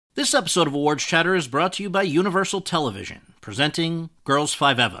This episode of Awards Chatter is brought to you by Universal Television, presenting Girls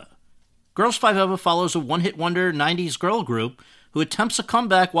 5 Eva. Girls 5 Eva follows a one-hit wonder 90s girl group who attempts a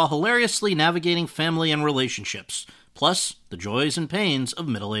comeback while hilariously navigating family and relationships, plus the joys and pains of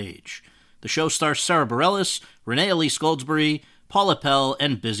middle age. The show stars Sarah Bareilles, Renee Elise Goldsberry, Paula Pell,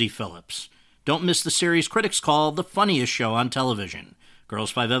 and Busy Phillips. Don't miss the series critics call the funniest show on television.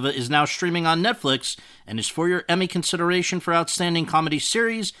 Girls 5 Eva is now streaming on Netflix and is for your Emmy consideration for Outstanding Comedy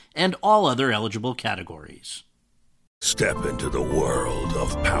Series and all other eligible categories. Step into the world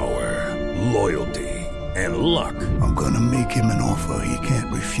of power, loyalty, and luck. I'm gonna make him an offer he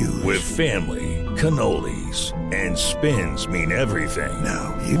can't refuse. With family, cannolis, and spins mean everything.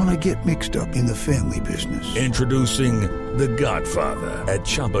 Now, you wanna get mixed up in the family business. Introducing The Godfather at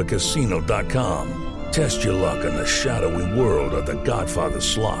ChumbaCasino.com. Test your luck in the shadowy world of The Godfather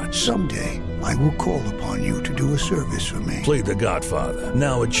slot. Someday, I will call upon you to do a service for me. Play The Godfather,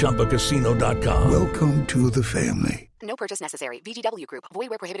 now at ChumbaCasino.com. Welcome to the family. No purchase necessary. VGW Group. Void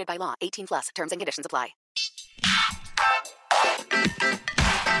where prohibited by law. 18 plus. Terms and conditions apply.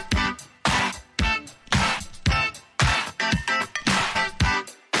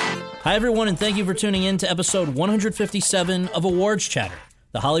 Hi, everyone, and thank you for tuning in to episode 157 of Awards Chatter,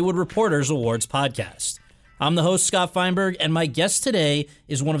 the Hollywood Reporter's Awards podcast. I'm the host, Scott Feinberg, and my guest today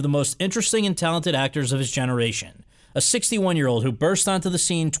is one of the most interesting and talented actors of his generation, a 61-year-old who burst onto the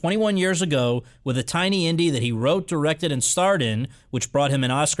scene 21 years ago with a tiny indie that he wrote, directed, and starred in, which brought him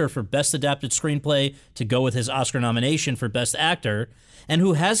an Oscar for Best Adapted Screenplay to go with his Oscar nomination for Best Actor, and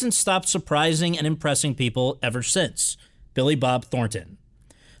who hasn't stopped surprising and impressing people ever since, Billy Bob Thornton.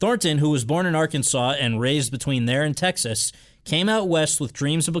 Thornton, who was born in Arkansas and raised between there and Texas, came out west with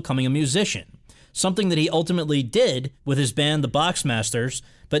dreams of becoming a musician, something that he ultimately did with his band, the Boxmasters,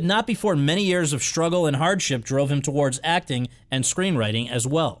 but not before many years of struggle and hardship drove him towards acting and screenwriting as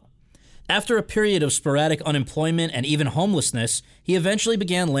well. After a period of sporadic unemployment and even homelessness, he eventually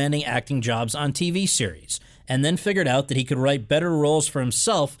began landing acting jobs on TV series, and then figured out that he could write better roles for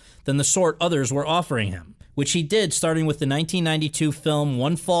himself than the sort others were offering him, which he did starting with the 1992 film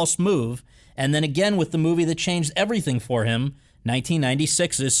One False Move, and then again with the movie that changed everything for him,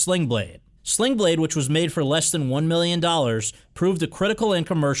 1996's Sling Blade. Sling Blade, which was made for less than $1 million, proved a critical and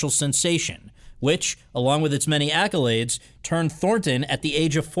commercial sensation, which, along with its many accolades, turned Thornton at the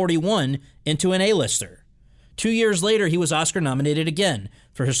age of 41 into an A-lister. 2 years later, he was Oscar-nominated again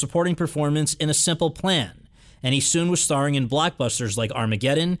for his supporting performance in A Simple Plan, and he soon was starring in blockbusters like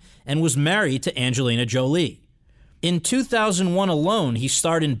Armageddon and was married to Angelina Jolie. In 2001 alone, he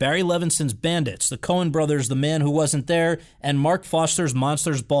starred in Barry Levinson's Bandits, the Coen brothers' The Man Who Wasn't There, and Mark Foster's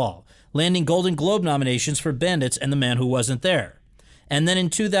Monsters Ball, landing Golden Globe nominations for Bandits and The Man Who Wasn't There. And then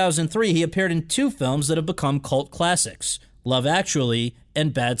in 2003, he appeared in two films that have become cult classics, Love Actually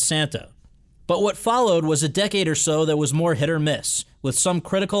and Bad Santa. But what followed was a decade or so that was more hit or miss, with some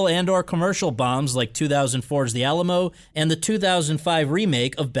critical and/or commercial bombs like 2004's The Alamo and the 2005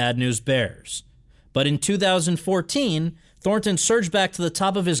 remake of Bad News Bears. But in 2014, Thornton surged back to the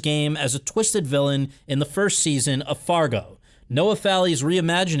top of his game as a twisted villain in the first season of Fargo, Noah Fawley's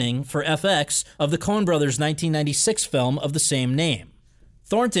reimagining for FX of the Coen brothers' 1996 film of the same name.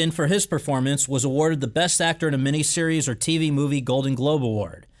 Thornton, for his performance, was awarded the Best Actor in a Miniseries or TV Movie Golden Globe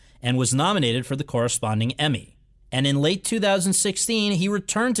Award, and was nominated for the corresponding Emmy. And in late 2016, he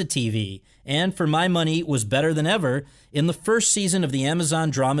returned to TV, and for my money, was better than ever in the first season of the Amazon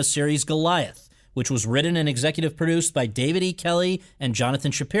drama series Goliath, which was written and executive produced by David E. Kelley and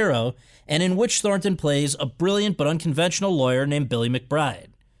Jonathan Shapiro, and in which Thornton plays a brilliant but unconventional lawyer named Billy McBride.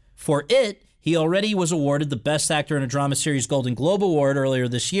 For it, he already was awarded the Best Actor in a Drama Series Golden Globe Award earlier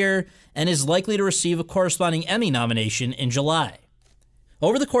this year, and is likely to receive a corresponding Emmy nomination in July.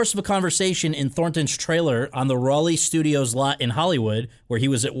 Over the course of a conversation in Thornton's trailer on the Raleigh Studios lot in Hollywood, where he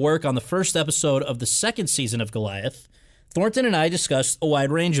was at work on the first episode of the second season of Goliath, Thornton and I discussed a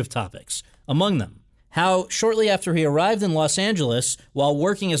wide range of topics. Among them, how shortly after he arrived in Los Angeles, while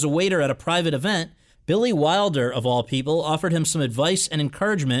working as a waiter at a private event, Billy Wilder, of all people, offered him some advice and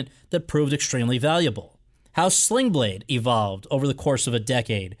encouragement that proved extremely valuable. How Sling Blade evolved over the course of a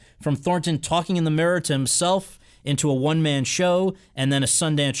decade, from Thornton talking in the mirror to himself, into a one-man show, and then a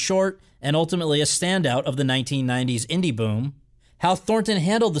Sundance short, and ultimately a standout of the 1990s indie boom. How Thornton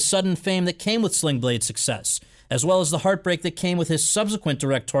handled the sudden fame that came with Sling Blade's success, as well as the heartbreak that came with his subsequent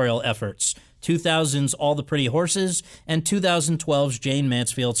directorial efforts, 2000's All the Pretty Horses and 2012's Jane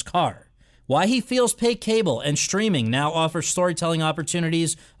Mansfield's Car. Why he feels pay cable and streaming now offers storytelling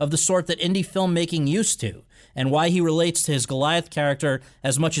opportunities of the sort that indie filmmaking used to, and why he relates to his Goliath character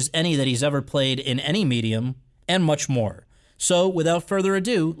as much as any that he's ever played in any medium, and much more. So without further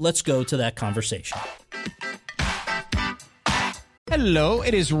ado, let's go to that conversation. Hello,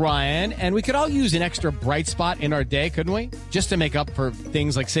 it is Ryan, and we could all use an extra bright spot in our day, couldn't we? Just to make up for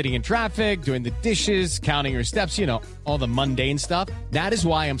things like sitting in traffic, doing the dishes, counting your steps, you know, all the mundane stuff. That is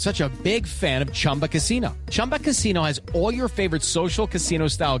why I'm such a big fan of Chumba Casino. Chumba Casino has all your favorite social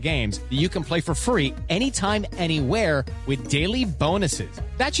casino-style games that you can play for free anytime, anywhere with daily bonuses.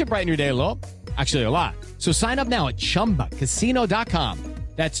 That should brighten your day a little. Actually, a lot. So sign up now at ChumbaCasino.com.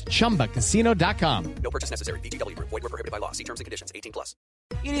 That's ChumbaCasino.com. No purchase necessary. VGW Group. Void where prohibited by law. See terms and conditions. 18+.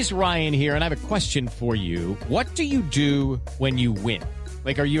 It is Ryan here, and I have a question for you. What do you do when you win?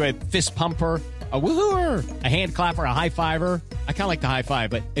 Like, are you a fist pumper, a woohooer, a hand clapper, a high fiver? I kind of like the high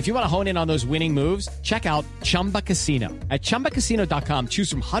five, but if you want to hone in on those winning moves, check out Chumba Casino. At ChumbaCasino.com, choose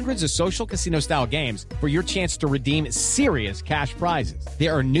from hundreds of social casino-style games for your chance to redeem serious cash prizes.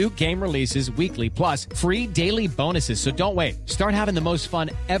 There are new game releases weekly, plus free daily bonuses, so don't wait. Start having the most fun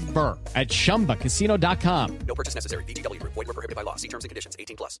ever at ChumbaCasino.com. No purchase necessary. VGW Group. Void where prohibited by law. See terms and conditions.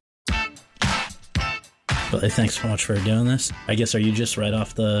 18+. Well, thanks so much for doing this. I guess, are you just right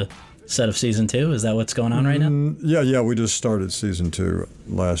off the set of season 2? Is that what's going on right now? Yeah. We just started season 2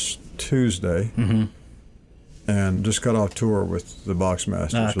 last Tuesday, and just got off tour with the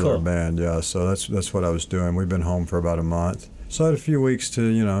Boxmasters with cool. our band. Yeah, so that's what I was doing. We've been home for about a month, so I had a few weeks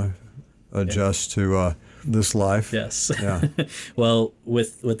to adjust to this life. Yes. Yeah. Well,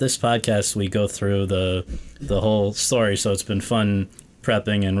 with this podcast, we go through the whole story, so it's been fun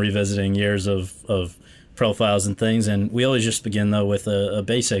prepping and revisiting years of profiles and things, and we always just begin though with a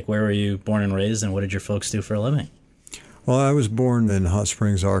basic. Where were you born and raised, and what did your folks do for a living? Well, I was born in Hot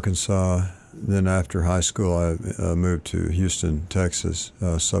Springs, Arkansas. Then after high school, I moved to Houston, Texas,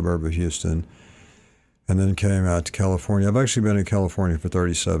 a suburb of Houston, and then came out to California. I've actually been in California for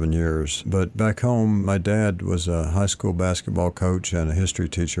 37 years, but back home, my dad was a high school basketball coach and a history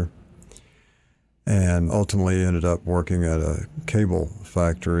teacher, and ultimately ended up working at a cable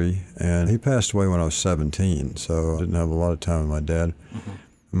factory, and he passed away when I was 17, so I didn't have a lot of time with my dad.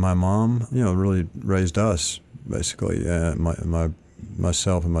 My mom, really raised us, basically,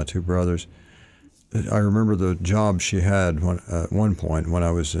 myself and my two brothers. I remember the job she had at one point when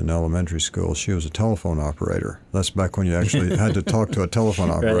I was in elementary school. She was a telephone operator. That's back when you actually had to talk to a telephone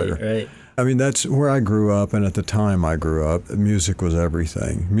operator. Right. I mean, that's where I grew up, and at the time I grew up, music was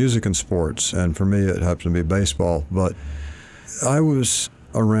everything. Music and sports, and for me it happened to be baseball. But I was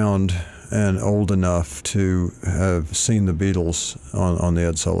around and old enough to have seen the Beatles on the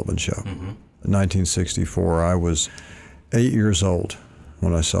Ed Sullivan Show. In 1964, I was 8 years old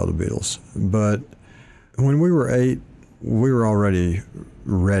when I saw the Beatles. But when we were 8, we were already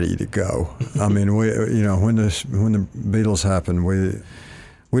ready to go. I mean, when the Beatles happened, we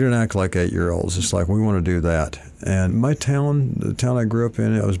didn't act like 8-year-olds. It's like, we want to do that. And my town, the town I grew up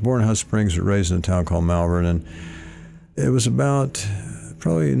in, I was born in Hot Springs, but raised in a town called Malvern, and it was about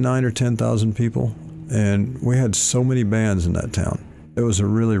probably 9,000 or 10,000 people, and we had so many bands in that town. It was a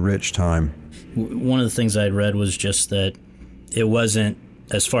really rich time. One of the things I'd read was just that it wasn't,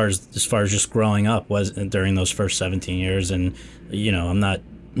 as far as just growing up, was during those first 17 years, and I'm not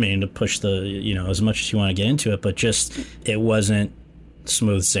meaning to push as much as you want to get into it, but just it wasn't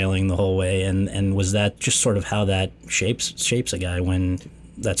smooth sailing the whole way, and was that just sort of how that shapes a guy when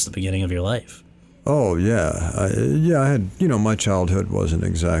that's the beginning of your life? Oh yeah, I had my childhood wasn't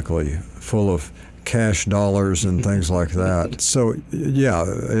exactly full of cash dollars and things like that. So yeah,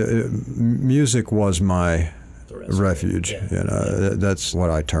 music was my refuge. That's what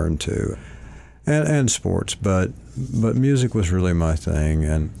I turned to, and sports, but music was really my thing,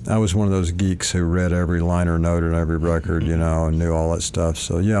 and I was one of those geeks who read every liner note and every record, and knew all that stuff.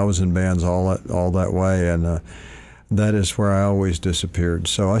 So yeah, I was in bands all that way, and that is where I always disappeared.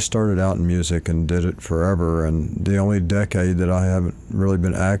 So I started out in music and did it forever, and the only decade that I haven't really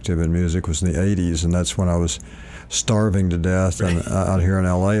been active in music was in the 80s, and that's when I was starving to death and out here in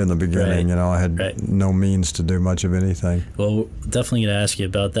LA in the beginning. I had no means to do much of anything. Well, definitely going to ask you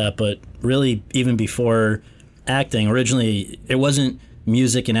about that, but really even before acting, originally it wasn't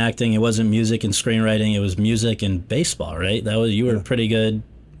music and acting, it wasn't music and screenwriting, it was music and baseball, right? You were a pretty good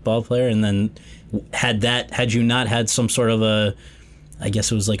ball player, and then had you not had some sort of I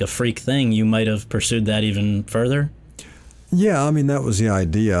guess it was like a freak thing, you might have pursued that even further? Yeah, I mean, that was the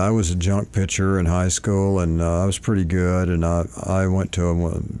idea. I was a junk pitcher in high school, and I was pretty good, and I went to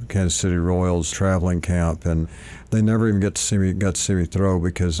a Kansas City Royals traveling camp, and they never even got to see me throw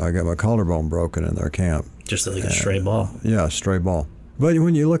because I got my collarbone broken in their camp. Just like a stray ball? Yeah, stray ball. But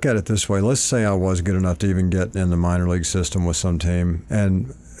when you look at it this way, let's say I was good enough to even get in the minor league system with some team,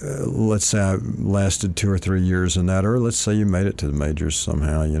 and let's say I lasted 2 or 3 years in that, or let's say you made it to the majors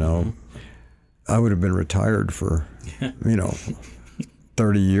somehow, I would have been retired for,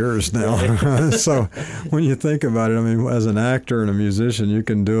 30 years now. So when you think about it, I mean, as an actor and a musician, you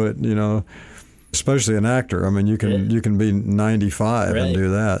can do it, especially an actor. I mean, you can be 95 and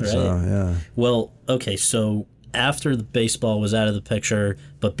do that. Right. So, yeah. Well, okay, so after the baseball was out of the picture,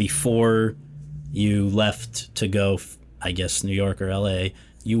 but before you left to go, I guess, New York or L.A.,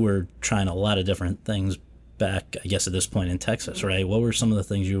 you were trying a lot of different things back, I guess, at this point in Texas, right? What were some of the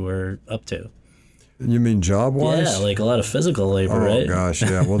things you were up to? You mean job-wise? Yeah, like a lot of physical labor, right? Oh, gosh,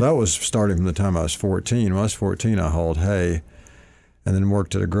 yeah. Well, that was starting from the time I was 14. When I was 14, I hauled hay and then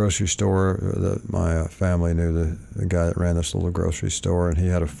worked at a grocery store. My family knew the guy that ran this little grocery store, and he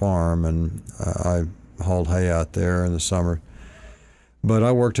had a farm, and I hauled hay out there in the summer. But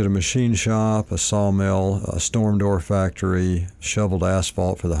I worked at a machine shop, a sawmill, a storm door factory, shoveled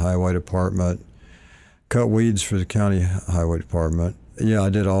asphalt for the highway department, cut weeds for the county highway department. Yeah,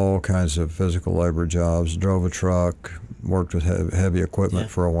 I did all kinds of physical labor jobs, drove a truck, worked with heavy equipment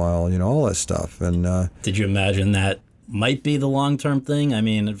for a while, all that stuff. And did you imagine that might be the long-term thing? I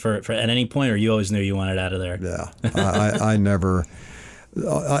mean, for at any point, or you always knew you wanted out of there? Yeah, I never...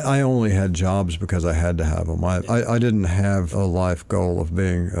 I only had jobs because I had to have them. I didn't have a life goal of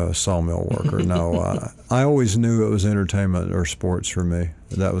being a sawmill worker, no. I always knew it was entertainment or sports for me.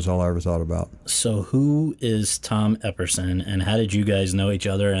 That was all I ever thought about. So who is Tom Epperson, and how did you guys know each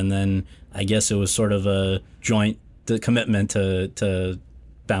other? And then I guess it was sort of a joint commitment to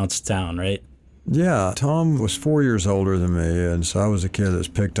bounce town, right? Yeah, Tom was 4 years older than me, and so I was a kid that was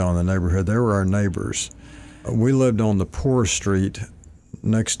picked on in the neighborhood. They were our neighbors. We lived on the poor street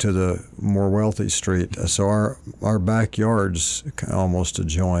next to the more wealthy street, so our backyards almost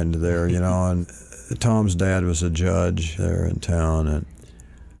adjoined there, and Tom's dad was a judge there in town, and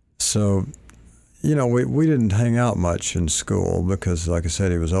so, we didn't hang out much in school because, like I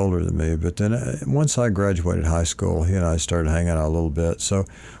said, he was older than me, but then once I graduated high school, he and I started hanging out a little bit, so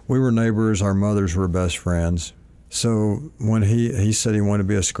we were neighbors, our mothers were best friends. So when he said he wanted to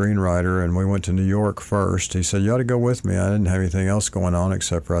be a screenwriter, and we went to New York first, he said, you ought to go with me. I didn't have anything else going on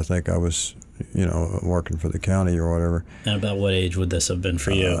except for I think I was, working for the county or whatever. And about what age would this have been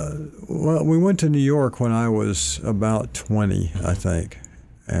for you? Well, we went to New York when I was about 20, I think.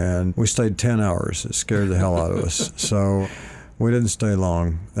 And we stayed 10 hours. It scared the hell out of us. So we didn't stay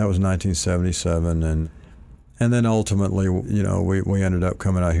long. That was 1977. And then ultimately, we ended up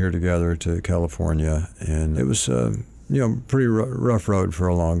coming out here together to California, and it was, pretty rough road for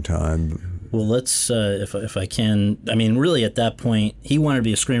a long time. Well, let's, if I can, I mean, really at that point, he wanted to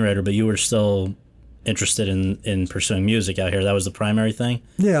be a screenwriter, but you were still interested in pursuing music out here. That was the primary thing?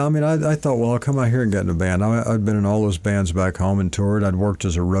 Yeah, I mean, I thought, well, I'll come out here and get in a band. I'd been in all those bands back home and toured. I'd worked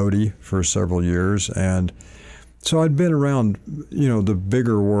as a roadie for several years, and so I'd been around, the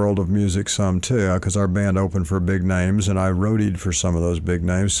bigger world of music some too, because our band opened for big names, and I roadied for some of those big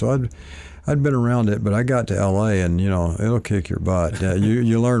names. So I'd been around it, but I got to L.A. and it'll kick your butt. Yeah,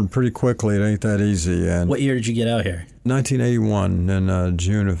 you learn pretty quickly. It ain't that easy. And what year did you get out here? 1981, in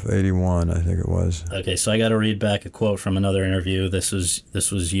June of '81, I think it was. Okay, so I got to read back a quote from another interview. This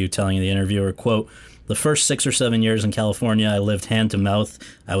was you telling the interviewer, quote, "The first 6 or 7 years in California, I lived hand to mouth.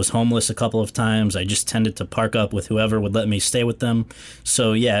 I was homeless a couple of times. I just tended to park up with whoever would let me stay with them.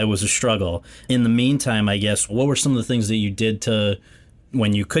 So, yeah, it was a struggle. In the meantime, I guess, what were some of the things that you did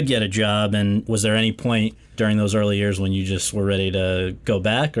when you could get a job? And was there any point during those early years when you just were ready to go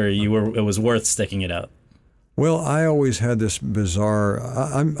back, or it was worth sticking it out?" Well, I always had this bizarre...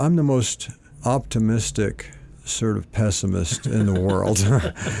 I'm the most optimistic sort of pessimist in the world.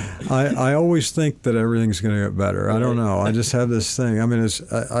 I always think that everything's going to get better. I don't know. I just have this thing. I mean,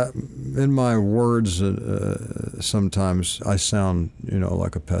 in my words, sometimes I sound,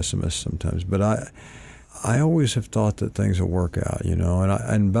 like a pessimist sometimes. But I always have thought that things will work out,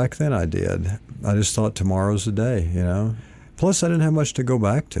 and back then I did. I just thought tomorrow's the day, Plus, I didn't have much to go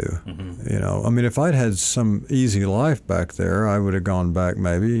back to, I mean, if I'd had some easy life back there, I would have gone back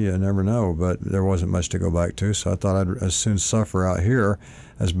maybe. You never know. But there wasn't much to go back to, so I thought I'd as soon suffer out here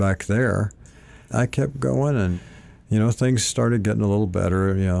as back there. I kept going, and, things started getting a little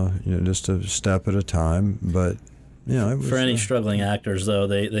better, just a step at a time. But, it was... For any struggling actors, though,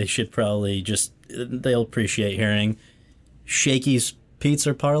 they should probably they'll appreciate hearing Shakey's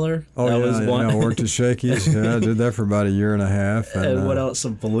Pizza Parlor. Oh, that was one. I worked at Shakey's. Yeah, I did that for about a year and a half. And what else?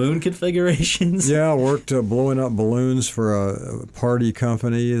 Some balloon configurations? Yeah, I worked blowing up balloons for a party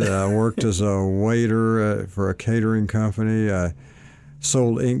company. I worked as a waiter for a catering company.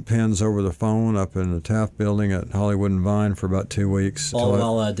 sold ink pens over the phone up in the Taft Building at Hollywood and Vine for about 2 weeks. All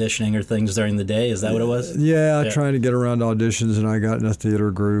while auditioning or things during the day? Is that what it was? Yeah, trying to get around auditions, and I got in a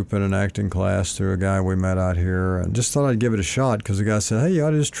theater group and an acting class through a guy we met out here, and just thought I'd give it a shot because the guy said, hey, you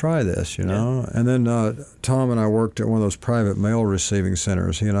ought to just try this, you know? And then Tom and I worked at one of those private mail receiving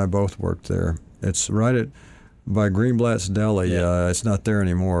centers. He and I both worked there. It's right by Greenblatt's Deli. It's not there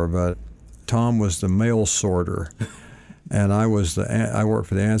anymore, but Tom was the mail sorter. And I worked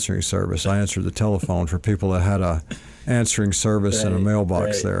for the answering service. I answered the telephone for people that had a answering service and a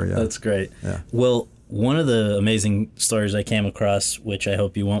mailbox there. Yeah, that's great. Yeah. Well, one of the amazing stories I came across, which I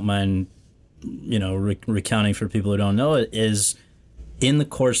hope you won't mind, recounting for people who don't know it, is in the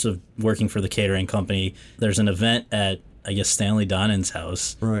course of working for the catering company, there's an event at, I guess, Stanley Donen's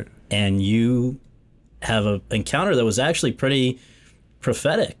house. Right. And you have an encounter that was actually pretty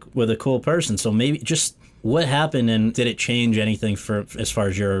prophetic with a cool person. So maybe just what happened, and did it change anything as far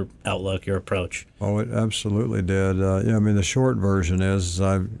as your outlook, your approach? Oh, it absolutely did. The short version is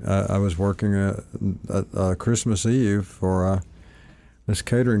I was working at Christmas Eve for this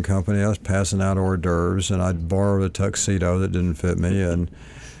catering company. I was passing out hors d'oeuvres, and I'd borrowed a tuxedo that didn't fit me, and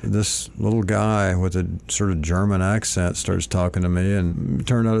this little guy with a sort of German accent starts talking to me, and it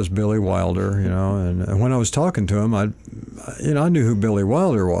turned out it was Billy Wilder, and when I was talking to him, I knew who Billy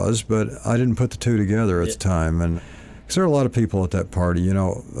Wilder was, but I didn't put the two together at the time. And because there were a lot of people at that party,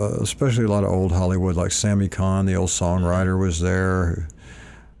 especially a lot of old Hollywood, like Sammy Kahn, the old songwriter, was there,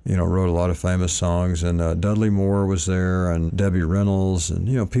 who, wrote a lot of famous songs, and Dudley Moore was there, and Debbie Reynolds,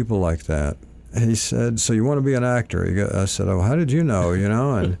 and, people like that. He said, so you want to be an actor? I said, oh, how did you know,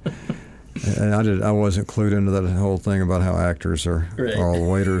 And I wasn't clued into that whole thing about how actors are all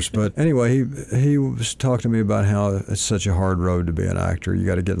waiters. But anyway, he was talking to me about how it's such a hard road to be an actor. You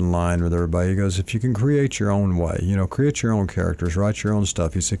got to get in line with everybody. He goes, if you can create your own way, create your own characters, write your own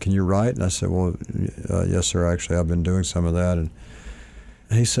stuff. He said, can you write? And I said, well, yes, sir. Actually, I've been doing some of that. And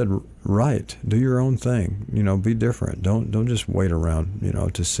he said, write, do your own thing, be different. Don't just wait around,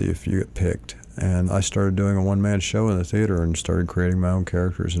 to see if you get picked. And I started doing a one-man show in the theater and started creating my own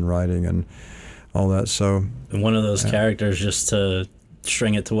characters and writing and all that. So, and one of those characters, just to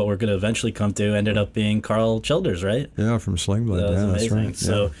string it to what we're going to eventually come to, ended up being Carl Childers, right? Yeah, from Sling Blade. That was amazing. That's right.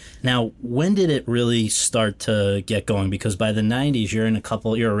 So now, when did it really start to get going? Because by the 90s, you're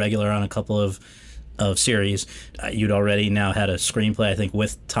a regular on a couple of series. You'd already now had a screenplay, I think,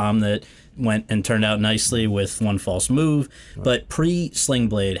 with Tom that went and turned out nicely with One False Move. Right. But pre-Sling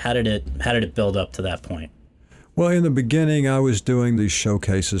Blade, how did it build up to that point? Well, in the beginning, I was doing these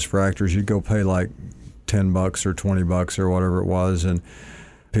showcases for actors. You'd go pay like $10 or $20 or whatever it was, and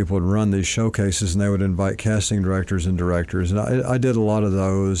people would run these showcases, and they would invite casting directors and directors. And I did a lot of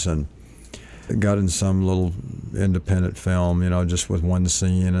those, and got in some little independent film, just with one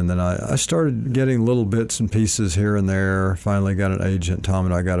scene. And then I started getting little bits and pieces here and there. Finally got an agent. Tom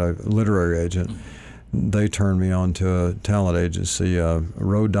and I got a literary agent. They turned me on to a talent agency.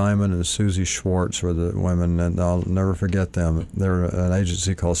 Ro Diamond and Susie Schwartz were the women, and I'll never forget them. They're an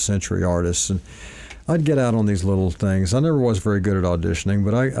agency called Century Artists. And I'd get out on these little things. I never was very good at auditioning,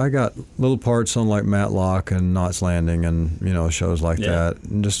 but I got little parts on like Matlock and Knots Landing and, shows like that,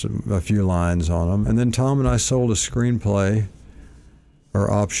 and just a few lines on them. And then Tom and I sold a screenplay, or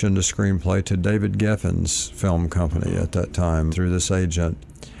optioned a screenplay, to David Geffen's film company at that time through this agent.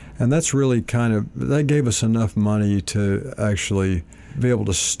 And that's really that gave us enough money to actually be able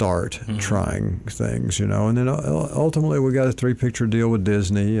to start trying things, And then ultimately we got a 3-picture deal with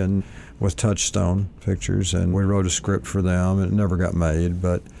Disney and with Touchstone Pictures, and we wrote a script for them, and it never got made.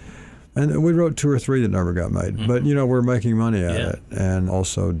 And we wrote 2 or 3 that never got made. But, we're making money at it, and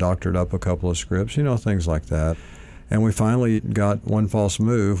also doctored up a couple of scripts, things like that. And we finally got One False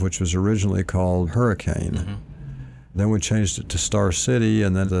Move, which was originally called Hurricane. Then we changed it to Star City,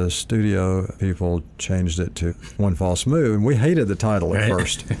 and then the studio people changed it to One False Move. And we hated the title at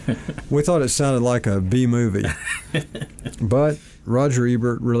first. We thought it sounded like a B movie. But Roger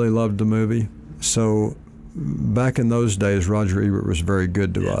Ebert really loved the movie. So back in those days, Roger Ebert was very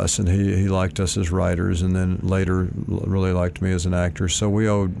good to us, and he liked us as writers, and then later really liked me as an actor. So we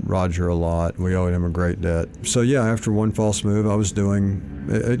owed Roger a lot. We owed him a great debt. So after One False Move, I was doing,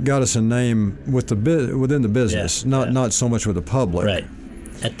 it got us a name within the business, not so much with the public. Right.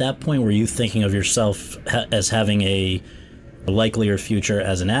 At that point, were you thinking of yourself as having a likelier future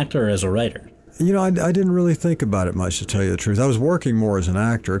as an actor or as a writer? I didn't really think about it much, to tell you the truth. I was working more as an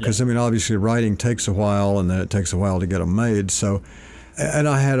actor because, obviously writing takes a while, and then it takes a while to get them made. So, and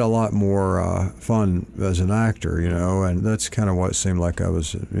I had a lot more fun as an actor, and that's kind of what seemed like I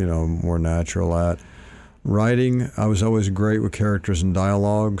was, more natural at. Writing, I was always great with characters and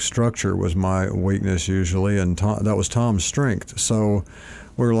dialogue. Structure was my weakness usually, and that was Tom's strength. So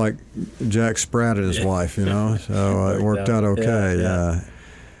we were like Jack Spratt and his wife, you know. So it worked out okay. Yeah.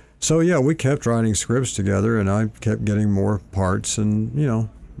 So yeah, we kept writing scripts together, and I kept getting more parts, and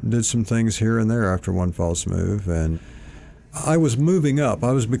did some things here and there after One False Move, and I was moving up.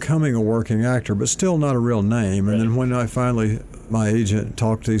 I was becoming a working actor, but still not a real name. And then when I finally, my agent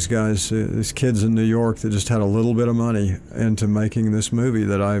talked to these guys, these kids in New York that just had a little bit of money into making this movie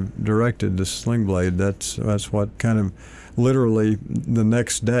that I directed, the Sling Blade. That's what kind of literally the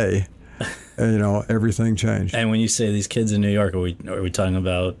next day, everything changed. And when you say these kids in New York, are we talking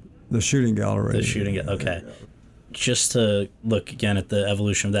about the shooting gallery? The shooting gallery. Okay. Just to look again at the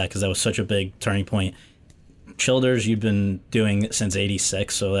evolution of that, because that was such a big turning point. Childers, you'd been doing since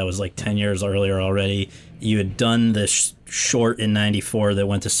 '86, so that was like 10 years earlier already. You had done this short in '94 that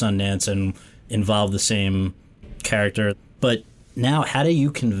went to Sundance and involved the same character. But now, how do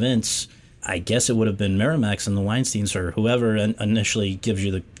you convince, I guess it would have been Miramax and the Weinsteins or whoever initially gives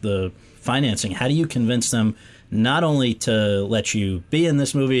you the financing, how do you convince them not only to let you be in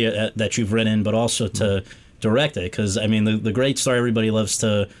this movie that you've written, but also to direct it? Because, I mean, the great story everybody loves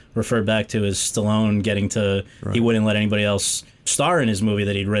to refer back to is Stallone getting to, he wouldn't let anybody else star in his movie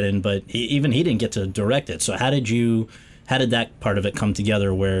that he'd written, but he didn't get to direct it. So how did that part of it come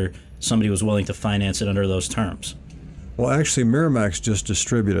together where somebody was willing to finance it under those terms? Well, actually, Miramax just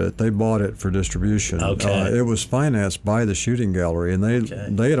distributed it. They bought it for distribution. Okay. It was financed by the shooting gallery, and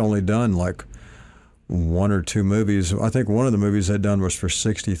they had only done like one or two movies. I think one of the movies they'd done was for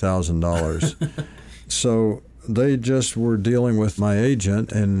 $60,000. So they just were dealing with my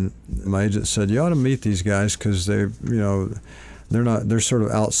agent, and my agent said, "You ought to meet these guys because they're sort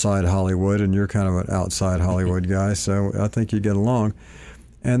of outside Hollywood, and you're kind of an outside Hollywood guy. So I think you get along."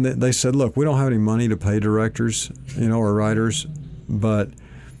 And they said, "Look, we don't have any money to pay directors, or writers, but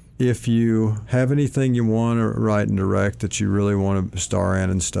if you have anything you want to write and direct that you really want to star in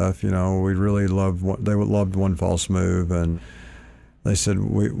and stuff, we'd really love." They loved One False Move, and they said,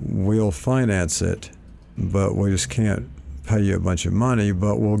 "We'll finance it, but we just can't pay you a bunch of money,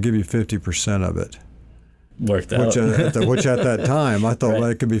 but we'll give you 50% of it." Worked out. Which at that time, I thought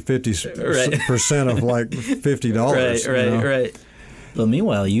it could be 50% of like $50. Right. But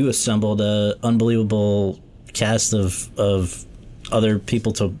meanwhile, you assembled an unbelievable cast of other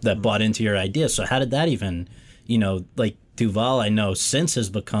people that bought into your idea. So how did that even, like Duvall, I know since has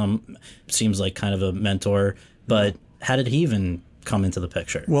become, seems like kind of a mentor, but how did he even come into the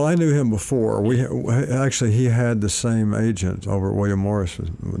picture? Well, I knew him before. He had the same agent over at William Morris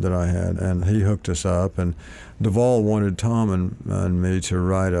that I had, and he hooked us up. And Duvall wanted Tom and me to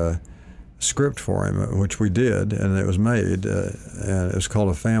write a script for him, which we did, and it was made. And it was called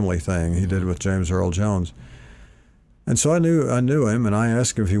A Family Thing. He did it with James Earl Jones. And so I knew him, and I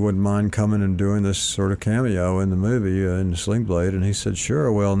asked him if he wouldn't mind coming and doing this sort of cameo in the movie in Sling Blade, and he said,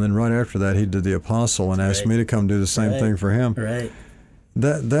 "Sure, well." And then right after that, he did The Apostle and asked me to come do the same thing for him. Right.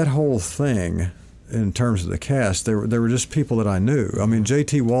 That whole thing, in terms of the cast, they were just people that I knew. I mean,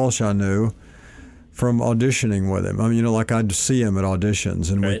 J.T. Walsh I knew from auditioning with him. I mean, like I'd see him at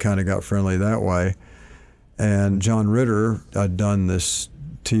auditions, and we kind of got friendly that way. And John Ritter, I'd done this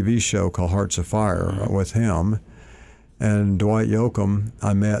TV show called Hearts of Fire with him. And Dwight Yoakam,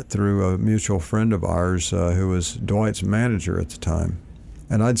 I met through a mutual friend of ours who was Dwight's manager at the time.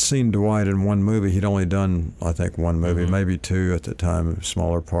 And I'd seen Dwight in one movie. He'd only done, I think, one movie, maybe two at the time,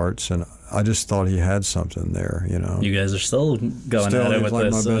 smaller parts. And I just thought he had something there, You guys are still going at it with like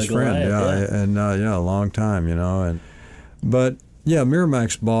this. My best friend, Goliath, And a long time, But yeah,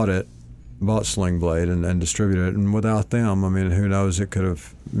 Miramax bought Sling Blade and distributed it, and without them, I mean, who knows? It could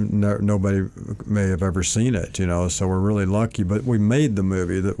have nobody may have ever seen it, So we're really lucky. But we made the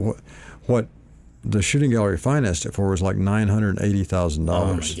movie. That what the shooting gallery financed it for was like $980,000.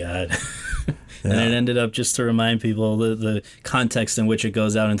 Oh my God! And it ended up, just to remind people the context in which it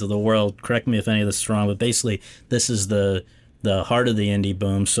goes out into the world. Correct me if any of this is wrong, but basically this is the heart of the indie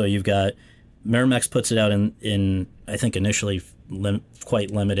boom. So you've got Miramax puts it out in I think initially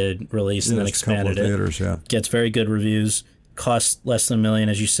quite limited release, and then expanded it. Theaters, Gets very good reviews. Costs less than $1 million,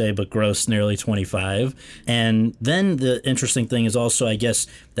 as you say, but grossed nearly 25. And then the interesting thing is also, I guess,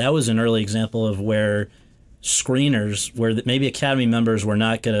 that was an early example of where screeners, where maybe Academy members were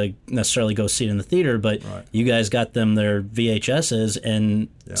not going to necessarily go see it in the theater, but you guys got them their VHSs, and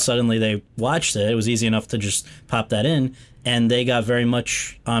suddenly they watched it. It was easy enough to just pop that in, and they got very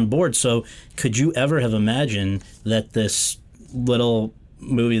much on board. So could you ever have imagined that this little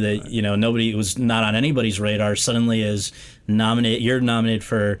movie that nobody, was not on anybody's radar, suddenly is nominated? You're nominated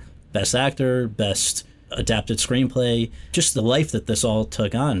for Best Actor, Best adapted screenplay. Just the life that this all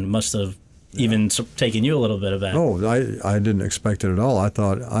took on must have even taken you a little bit aback. Oh, I didn't expect it at all. I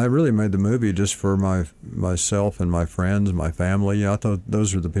thought I really made the movie just for myself and my friends, my family. I thought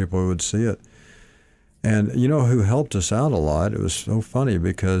those were the people who would see it. And you know who helped us out a lot? It was so funny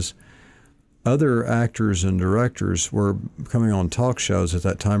because other actors and directors were coming on talk shows at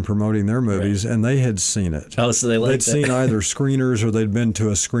that time promoting their movies, and they had seen it. Oh, so they'd seen either screeners or they'd been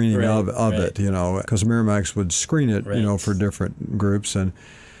to a screening of it, you know, because Miramax would screen it, you know, for different groups. And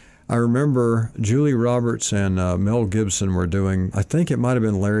I remember Julie Roberts and Mel Gibson were doing, I think it might have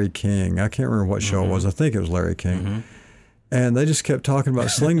been Larry King. I can't remember what show it was. I think it was Larry King. And they just kept talking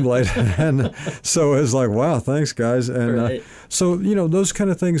about Sling Blade. And so it was like, wow, thanks, guys. And so, you know, those kind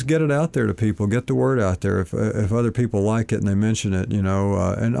of things, get it out there to people, get the word out there. If other people like it and they mention it, you know,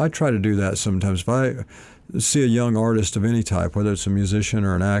 and I try to do that sometimes. If I see a young artist of any type, whether it's a musician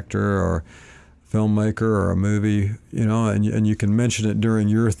or an actor or filmmaker or a movie, you know, and you can mention it during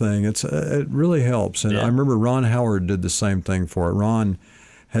your thing, it really helps. And I remember Ron Howard did the same thing for it. Ron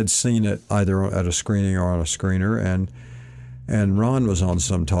had seen it either at a screening or on a screener, and Ron was on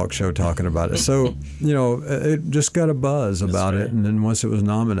some talk show talking about it. So, you know, it just got a buzz about it. And then once it was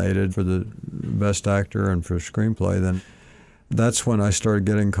nominated for the Best Actor and for Screenplay, then that's when I started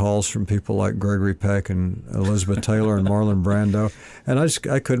getting calls from people like Gregory Peck and Elizabeth Taylor and Marlon Brando. And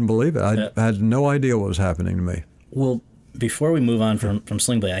I couldn't believe it. I had no idea what was happening to me. Well, before we move on from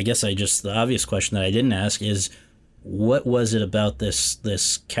Sling Blade, I guess the obvious question that I didn't ask is, what was it about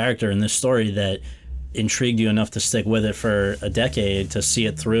this character and this story that intrigued you enough to stick with it for a decade, to see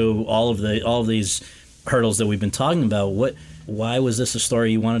it through all of these hurdles that we've been talking about? Why was this a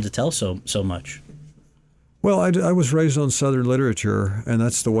story you wanted to tell so much? Well, I was raised on Southern literature, and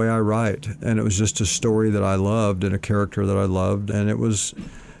that's the way I write. And it was just a story that I loved and a character that I loved. And it was,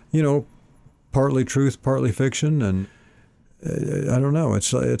 you know, partly truth, partly fiction. And I don't know.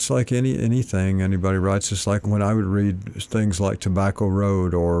 It's like anything anybody writes. It's like when I would read things like Tobacco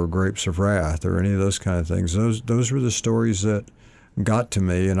Road or Grapes of Wrath or any of those kind of things. Those were the stories that got to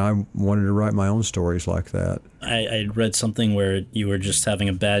me, and I wanted to write my own stories like that. I read something where you were just having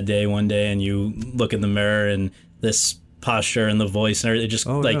a bad day one day, and you look in the mirror, and this posture and the voice and everything, it just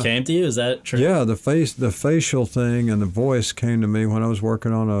came to you. Is that true? Yeah, the facial thing and the voice came to me when I was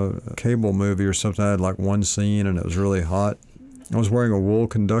working on a cable movie or something. I had like one scene, and it was really hot. I was wearing a wool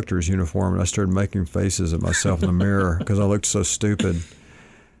conductor's uniform, and I started making faces at myself in the mirror because I looked so stupid.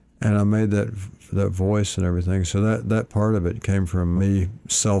 And I made that voice and everything. So that part of it came from me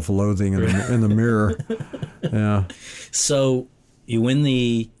self-loathing in the mirror. Yeah. So you win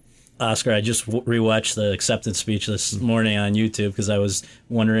the Oscar. I just rewatched the acceptance speech this morning on YouTube because I was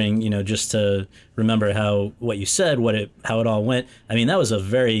wondering, you know, just to remember what you said, how it all went. I mean, that was a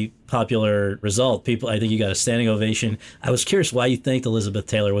very popular result. I think you got a standing ovation. I was curious why you thanked Elizabeth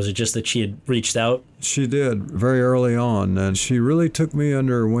Taylor. Was it just that she had reached out? She did very early on, and she really took me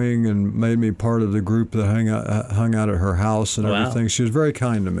under her wing and made me part of the group that hung out at her house and everything. She was very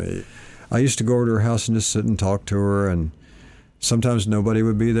kind to me. I used to go over to her house and just sit and talk to her, and sometimes nobody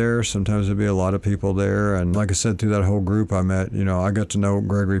would be there. Sometimes there'd be a lot of people there. And like I said, through that whole group I met, you know, I got to know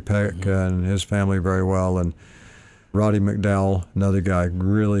Gregory Peck and his family very well. And Roddy McDowell, another guy,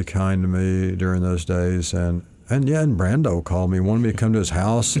 really kind to me during those days. And Brando called me, wanted me to come to his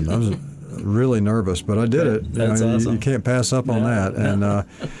house. And I was really nervous, but I did it. That's awesome. You can't pass up on that. And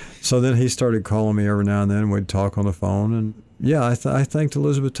so then he started calling me every now and then. We'd talk on the phone. And yeah, I thanked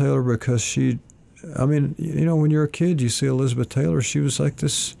Elizabeth Taylor because I mean, you know, when you're a kid, you see Elizabeth Taylor, she was like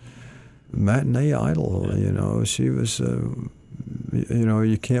this matinee idol, you know. She was, you know,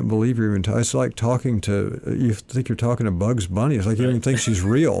 you can't believe you're even it's like you think you're talking to Bugs Bunny. It's like you don't even think she's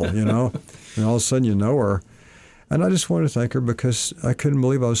real, you know. And all of a sudden you know her. And I just wanted to thank her because I couldn't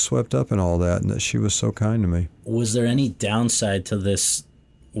believe I was swept up in all that and that she was so kind to me. Was there any downside to this,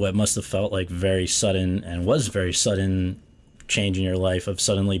 what must have felt like very sudden and was very sudden change in your life of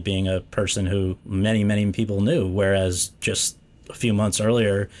suddenly being a person who many, many people knew, whereas just a few months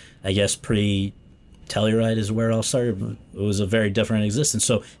earlier, I guess pre-Telluride is where it all started. It was a very different existence.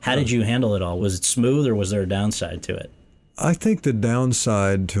 So how did you handle it all? Was it smooth or was there a downside to it? I think the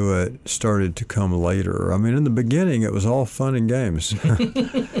downside to it started to come later. I mean, in the beginning, it was all fun and games.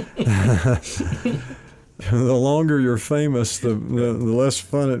 The longer you're famous, the less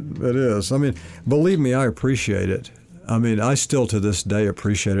fun it is. I mean, believe me, I appreciate it. I mean, I still to this day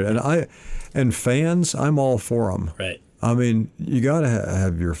appreciate it. And fans, I'm all for them. Right. I mean, you got to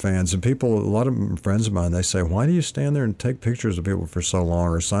have your fans. And people, a lot of them, friends of mine, they say, why do you stand there and take pictures of people for so long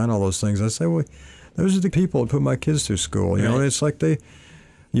or sign all those things? I say, well, those are the people that put my kids through school. You know, it's like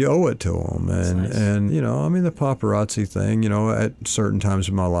you owe it to them. And, nice. and you know, I mean, the paparazzi thing, you know, at certain times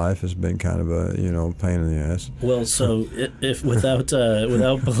in my life has been kind of a, you know, pain in the ass. Well, so if without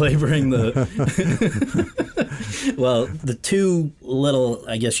belaboring the, well, the two little,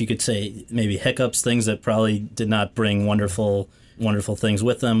 I guess you could say, maybe hiccups, things that probably did not bring wonderful things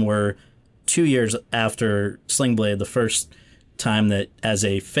with them were 2 years after Sling Blade, the first time that as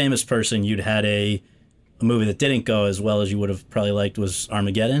a famous person you'd had a movie that didn't go as well as you would have probably liked was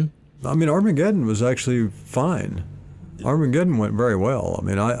Armageddon. I mean, Armageddon was actually fine. Armageddon went very well. I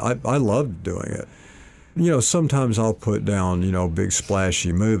mean, I loved doing it. You know, sometimes I'll put down, you know, big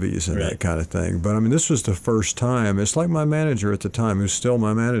splashy movies and that kind of thing. But I mean, this was the first time. It's like my manager at the time, who's still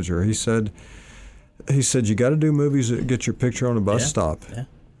my manager. He said, you got to do movies that get your picture on a bus stop. Yeah.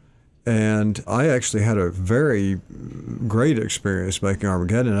 And I actually had a very great experience making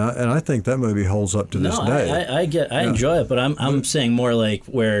Armageddon, and I think that movie holds up to this day. I enjoy it, but I'm saying more like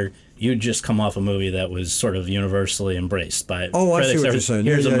where you just come off a movie that was sort of universally embraced by critics. I see what you're saying.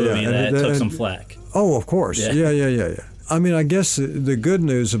 Here's a movie that took some flack. Oh, of course. Yeah. I mean, I guess the good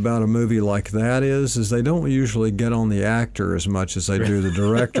news about a movie like that is they don't usually get on the actor as much as they do the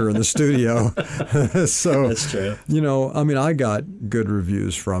director in the studio. So that's true. You know, I mean, I got good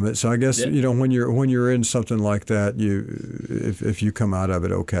reviews from it. So I guess you know, when you're in something like that, if you come out of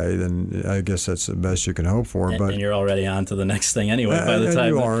it okay, then I guess that's the best you can hope for. And you're already on to the next thing anyway. By the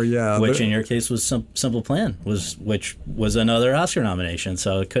time you are, yeah. Which in your case was Simple Plan, which was another Oscar nomination.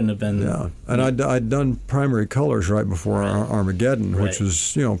 So it couldn't have been. Yeah, and I'd done primary colors right before Armageddon, which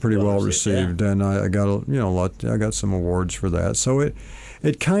was, you know, pretty well received, and I got I got some awards for that. So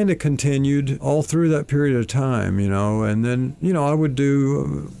it kind of continued all through that period of time, you know, and then, you know, I would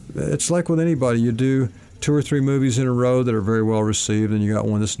do. It's like with anybody, you do 2 or 3 movies in a row that are very well received, and you got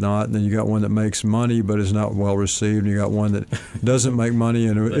one that's not, and then you got one that makes money but is not well received, and you got one that doesn't make money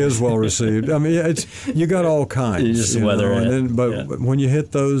and is well received. I mean, you got all kinds. You just weather it. And then, but when you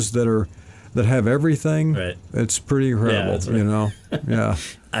hit those that have everything, it's pretty incredible, you know? Yeah.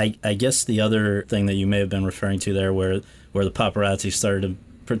 I guess the other thing that you may have been referring to there where the paparazzi started to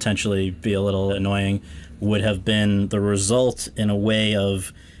potentially be a little annoying would have been the result in a way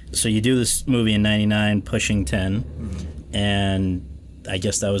of, so you do this movie in 99, pushing 10, and I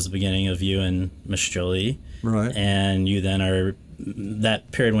guess that was the beginning of you and Miss Jolie. Right. And you then are,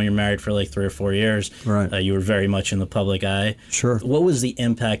 that period when you're married for like 3 or 4 years, you were very much in the public eye. Sure. What was the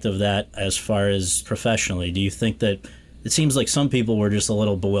impact of that as far as professionally? Do you think that, it seems like some people were just a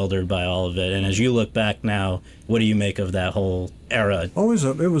little bewildered by all of it, and as you look back now, what do you make of that whole era? It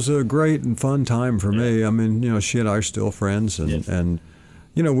was a great and fun time for me. I mean, you know, she and I are still friends, and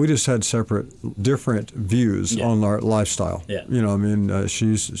you know, we just had different views on our lifestyle. Yeah. You know, I mean,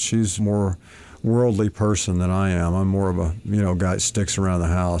 she's more worldly person than I am. I'm more of a, you know, guy that sticks around the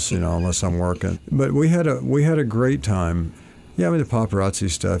house, you know, unless I'm working. But we had a great time. Yeah, I mean, the paparazzi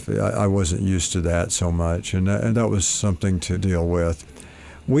stuff, I wasn't used to that so much, and that was something to deal with.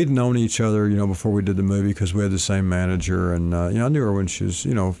 We'd known each other, you know, before we did the movie because we had the same manager, and you know, I knew her when she was,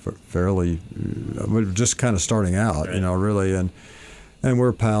 you know, fairly, just kind of starting out, you know, really, and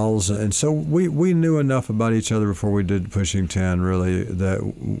we're pals, and so we knew enough about each other before we did Pushing 10, really,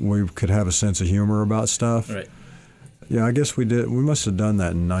 that we could have a sense of humor about stuff. Right. Yeah, I guess we did. We must have done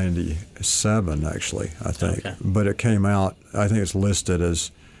that in 97, actually, I think. Okay. But it came out, I think it's listed as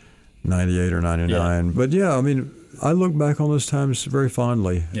 98 or 99. Yeah. But yeah, I mean, I look back on those times very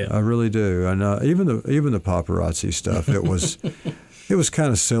fondly. Yeah. I really do. And even the paparazzi stuff, it was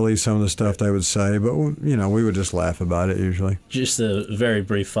kind of silly, some of the stuff they would say, but, you know, we would just laugh about it usually. Just a very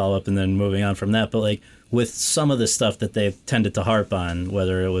brief follow-up and then moving on from that, but like with some of the stuff that they tended to harp on,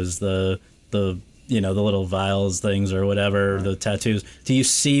 whether it was the you know, the little vials things or whatever, the tattoos, do you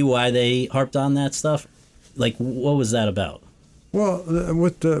see why they harped on that stuff? Like, what was that about? Well,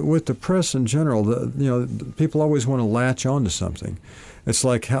 with the press in general, you know, people always want to latch on to something. It's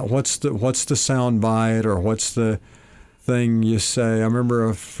like, what's the sound bite, or what's the thing you say? I remember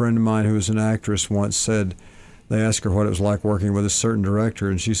a friend of mine who was an actress once said, they asked her what it was like working with a certain director,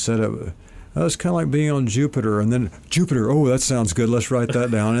 and she said it was kind of like being on Jupiter, and then Jupiter, oh, that sounds good, let's write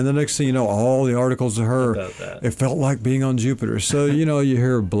that down. And the next thing you know, all the articles of her, it felt like being on Jupiter. So, you know, you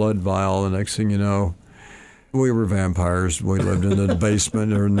hear blood vial, the next thing you know, we were vampires. We lived in the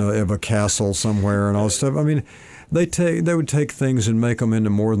basement of a castle somewhere and all this stuff. I mean, they would take things and make them into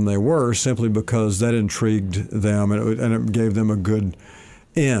more than they were simply because that intrigued them, and it gave them a good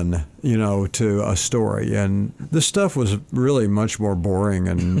in, to a story. And the stuff was really much more boring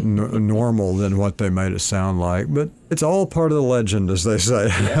and normal than what they made it sound like. But it's all part of the legend, as they say.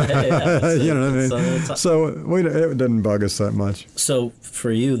 You know what I mean? So it didn't bug us that much. So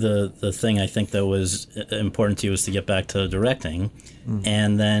for you, the thing I think that was important to you was to get back to directing.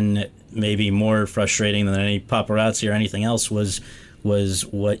 And then maybe more frustrating than any paparazzi or anything else was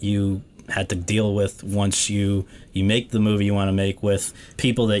what you had to deal with once you make the movie you want to make, with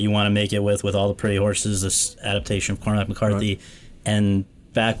people that you want to make it with all the pretty horses, this adaptation of Cormac McCarthy, and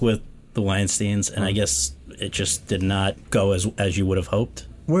back with the Weinsteins, and I guess it just did not go as you would have hoped.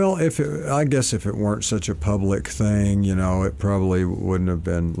 Well, I guess if it weren't such a public thing, it probably wouldn't have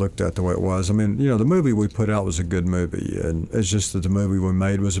been looked at the way it was. I mean, the movie we put out was a good movie, and it's just that the movie we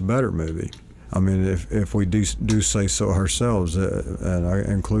made was a better movie. I mean, if we do say so ourselves, and I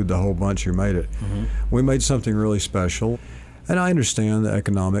include the whole bunch who made it, we made something really special. And I understand the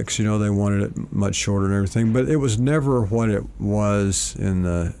economics, they wanted it much shorter and everything, but it was never what it was in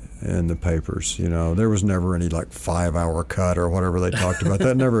the papers. There was never any 5-hour cut or whatever they talked about.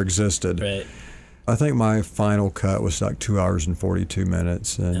 That never existed. Right. I think my final cut was 2 hours and 42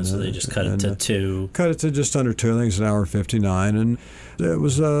 minutes. And so they just cut it to 2. Cut it to just under 2. I think it's an hour and 59. And it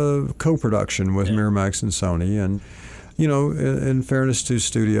was a co-production with Miramax and Sony. And, in fairness to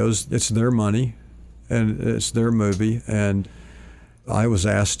studios, it's their money and it's their movie. And I was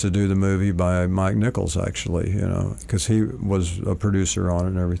asked to do the movie by Mike Nichols, actually, because he was a producer on it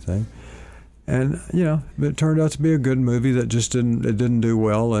and everything. And, it turned out to be a good movie that just didn't do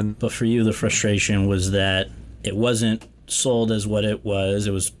well. But for you, the frustration was that it wasn't sold as what it was.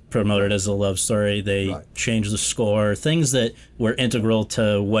 It was promoted as a love story. They changed the score, things that were integral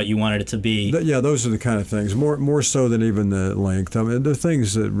to what you wanted it to be. Those are the kind of things, more so than even the length. I mean, the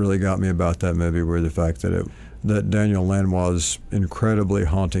things that really got me about that movie were the fact that Daniel Lanois' incredibly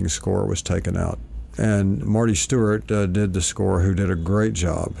haunting score was taken out. And Marty Stewart did the score, who did a great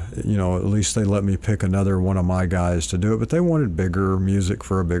job. At least they let me pick another one of my guys to do it. But they wanted bigger music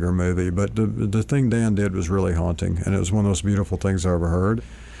for a bigger movie. But the thing Dan did was really haunting, and it was one of those beautiful things I ever heard.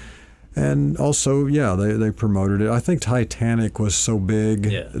 And also, they promoted it. I think Titanic was so big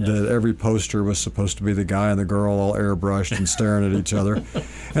that every poster was supposed to be the guy and the girl all airbrushed and staring at each other.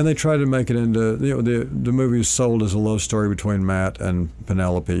 And they tried to make it into, the movie was sold as a love story between Matt and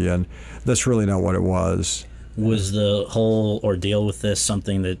Penelope, and that's really not what it was. Was the whole ordeal with this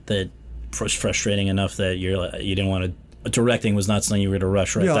something that was frustrating enough that you didn't want to? Directing was not something you were to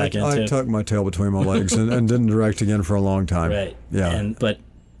rush back into? I tucked my tail between my legs and didn't direct again for a long time. Right. Yeah. But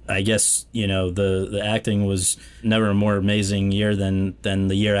I guess, the acting was never a more amazing year than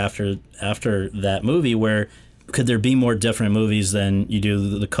the year after that movie, where could there be more different movies than you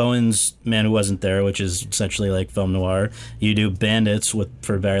do the Coens' Man Who Wasn't There, which is essentially like film noir. You do Bandits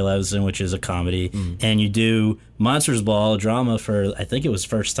for Barry Levinson, which is a comedy. And you do Monsters Ball, a drama for, I think it was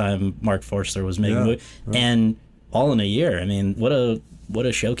first time Mark Forster was making a movie. Right. And all in a year. I mean, what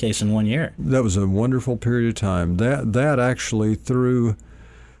a showcase in 1 year. That was a wonderful period of time. That actually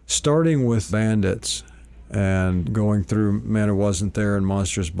starting with Bandits and going through Man Who Wasn't There and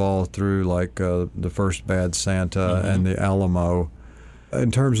Monsters Ball through the first Bad Santa and the Alamo,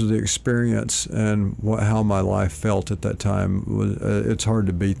 in terms of the experience and how my life felt at that time, it's hard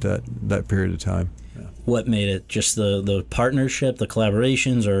to beat that period of time. Yeah. What made it? Just the partnership, the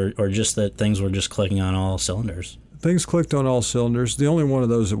collaborations, or just that things were just clicking on all cylinders? Things clicked on all cylinders. The only one of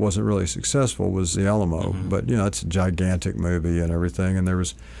those that wasn't really successful was the Alamo. But, it's a gigantic movie and everything. And I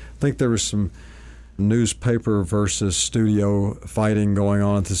think there was some newspaper versus studio fighting going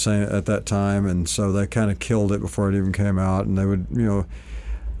on at that time. And so they kind of killed it before it even came out. And they would,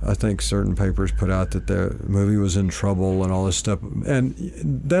 I think certain papers put out that the movie was in trouble and all this stuff. And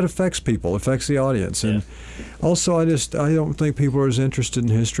that affects people, affects the audience. And also, I don't think people are as interested in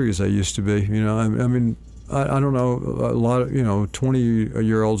history as they used to be. I mean, I don't know, a lot of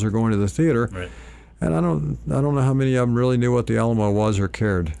 20-year-olds are going to the theater, and I don't know how many of them really knew what the Alamo was or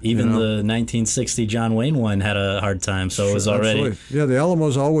cared. Even the 1960 John Wayne one had a hard time, so it was already. Absolutely. Yeah, the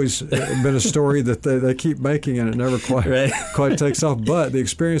Alamo's always been a story that they keep making, and it never quite takes off. But the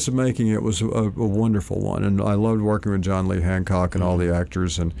experience of making it was a wonderful one, and I loved working with John Lee Hancock and all the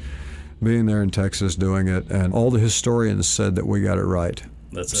actors, and being there in Texas doing it, and all the historians said that we got it right.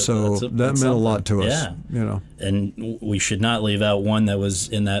 That meant a lot to us. Yeah. And we should not leave out one that was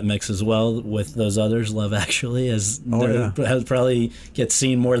in that mix as well with those others. Love Actually has probably gets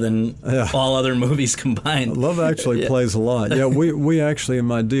seen more than all other movies combined. Love Actually plays a lot. Yeah, we actually in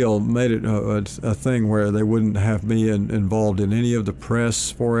my deal made it a thing where they wouldn't have me involved in any of the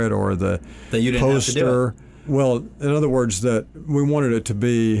press for it or the that you didn't poster. Have to do it. Well, in other words, that we wanted it to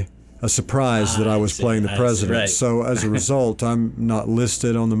be a surprise that I was playing the president. Right. So as a result, I'm not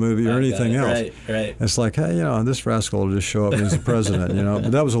listed on the movie or anything else. Right. It's like, hey, this rascal will just show up as the president,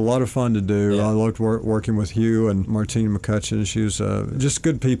 But that was a lot of fun to do. Yeah. I loved working with Hugh and Martine McCutcheon. She was just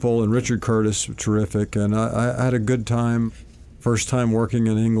good people, and Richard Curtis, terrific. And I had a good time. First time working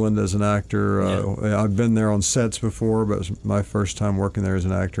in England as an actor. I've been there on sets before, but it was my first time working there as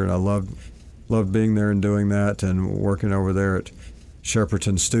an actor, and I loved being there and doing that and working over there at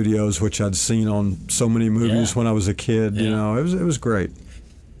Shepperton Studios, which I'd seen on so many movies when I was a kid. It was great.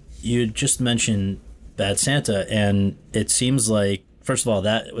 You just mentioned Bad Santa, and it seems like, first of all,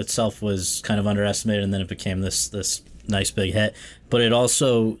 that itself was kind of underestimated, and then it became this nice big hit. But it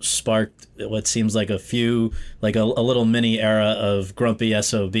also sparked what seems like a little mini era of grumpy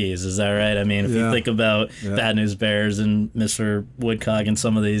SOBs. Is that right? I mean, if you think about Bad News Bears and Mr. Woodcock and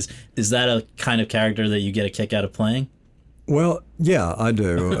some of these, is that a kind of character that you get a kick out of playing? Well, yeah, I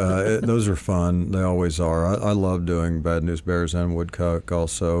do. Those are fun. They always are. I love doing Bad News Bears and Woodcock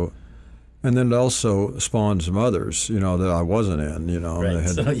also. And then it also spawned some others, that I wasn't in,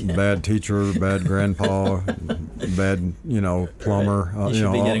 Right. They had Bad Teacher, Bad Grandpa, Bad, Plumber. You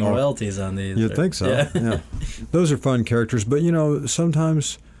should be getting royalties on these. You'd think so, yeah. Those are fun characters. But,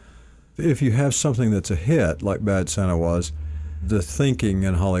 sometimes if you have something that's a hit, like Bad Santa was, the thinking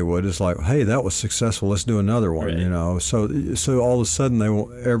in Hollywood is like, hey, that was successful, let's do another one, Right. So all of a sudden,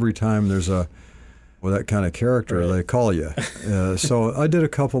 every time there's that kind of character, they call you. So I did a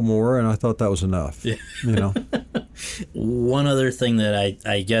couple more, and I thought that was enough. Yeah. One other thing that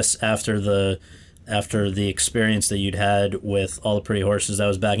I guess after the experience that you'd had with All the Pretty Horses, that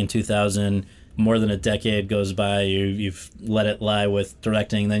was back in 2000. More than a decade goes by. You've let it lie with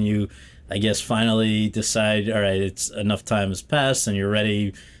directing. Then you, I guess, finally decide, all right, it's enough time has passed, and you're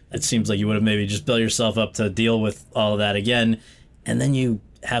ready. It seems like you would have maybe just built yourself up to deal with all of that again, and then you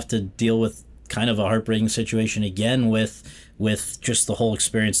have to deal with kind of a heartbreaking situation again with just the whole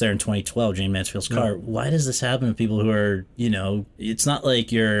experience there in 2012, Jane Mansfield's car. Why does this happen to people who are, it's not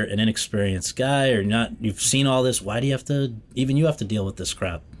like you're an inexperienced guy or not, you've seen all this. Why do you have to deal with this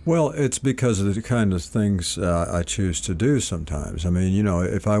crap? Well, it's because of the kind of things I choose to do sometimes. I mean,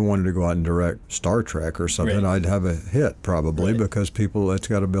 if I wanted to go out and direct Star Trek or something, I'd have a hit probably because it's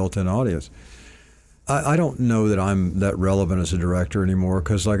got a built-in audience. I don't know that I'm that relevant as a director anymore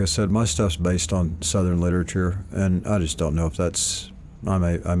because, like I said, my stuff's based on Southern literature, and I just don't know if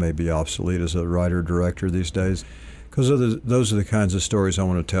I may be obsolete as a writer-director these days because those are the kinds of stories I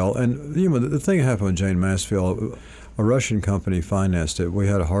want to tell. And the thing that happened with Jane Mansfield, a Russian company financed it. We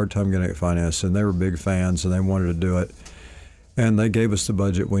had a hard time getting it financed, and they were big fans, and they wanted to do it. And they gave us the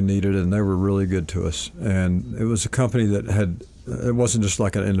budget we needed, and they were really good to us. And it was a company that it wasn't just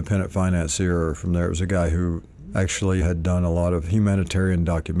like an independent financier from there. It was a guy who actually had done a lot of humanitarian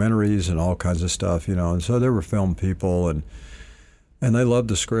documentaries and all kinds of stuff, And so there were film people, and they loved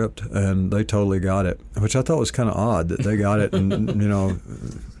the script, and they totally got it, which I thought was kind of odd that they got it, and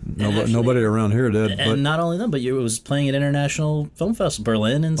nobody around here did. And not only them, but it was playing at International Film Festival,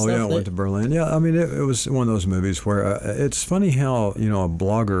 Berlin and stuff. Oh, yeah, I went to Berlin. Yeah, I mean, it was one of those movies where it's funny how, a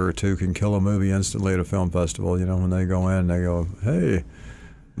blogger or two can kill a movie instantly at a film festival, when they go in, they go, hey,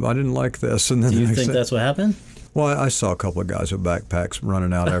 I didn't like this. And then do you think that's what happened? Well, I saw a couple of guys with backpacks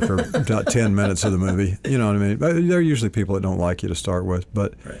running out after about 10 minutes of the movie. You know what I mean? They're usually people that don't like you to start with.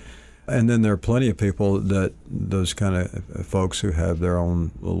 But And then there are plenty of people those kind of folks who have their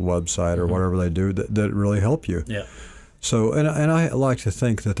own little website or whatever they do that really help you. Yeah. So, and I like to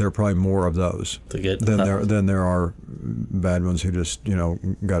think that there are probably more of those than there are bad ones who just,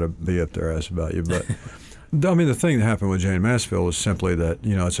 got to be up their ass about you. But, I mean, the thing that happened with Jane Mansfield was simply that,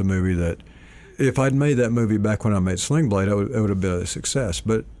 it's a movie that, if I'd made that movie back when I made Sling Blade, it would have been a success.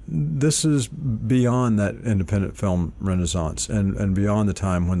 But this is beyond that independent film renaissance and beyond the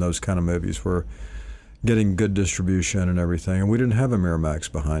time when those kind of movies were getting good distribution and everything. And we didn't have a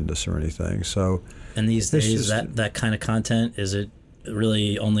Miramax behind us or anything. So, and these days, that kind of content, it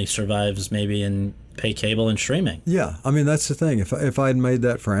really only survives maybe in pay cable and streaming. Yeah. I mean, that's the thing. If I had made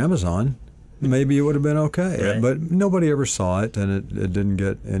that for Amazon, maybe it would have been okay, but nobody ever saw it, and it didn't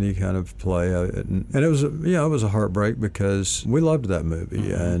get any kind of play. And it was a heartbreak because we loved that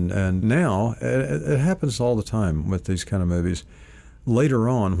movie, and now it happens all the time with these kind of movies. Later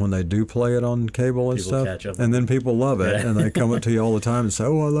on, when they do play it on cable and people stuff, and then people love it, and they come up to you all the time and say,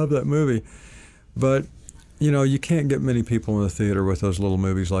 "Oh, I love that movie," but you can't get many people in the theater with those little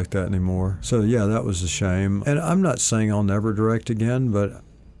movies like that anymore. So yeah, that was a shame. And I'm not saying I'll never direct again, but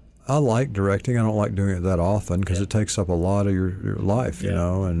I like directing. I don't like doing it that often because it takes up a lot of your life,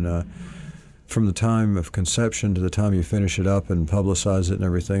 and from the time of conception to the time you finish it up and publicize it and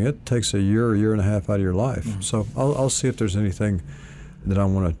everything, it takes a year and a half out of your life. Mm-hmm. So I'll see if there's anything that I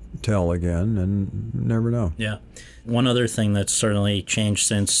want to tell again, and never know. Yeah. One other thing that's certainly changed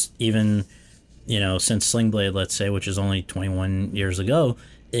since even, since Sling Blade, let's say, which is only 21 years ago,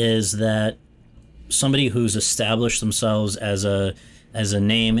 is that somebody who's established themselves as a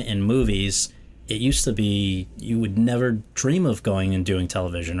name in movies, it used to be you would never dream of going and doing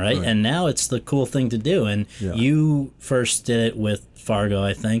television, right? And now it's the cool thing to do. And you first did it with Fargo,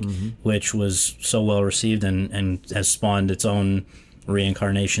 I think, which was so well received and has spawned its own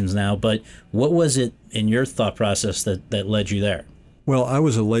reincarnations now. But what was it in your thought process that led you there? Well, I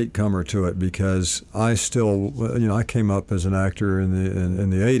was a latecomer to it because I still, I came up as an actor in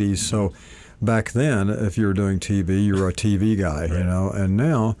the 80s. So back then, if you were doing TV, you were a TV guy, and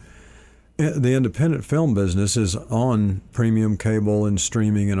now the independent film business is on premium cable and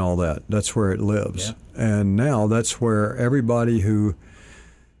streaming and all that. That's where it lives. Yeah. And now that's where everybody who,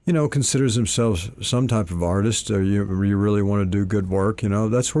 considers themselves some type of artist, or you really want to do good work,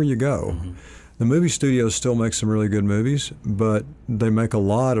 that's where you go. Mm-hmm. The movie studios still make some really good movies, but they make a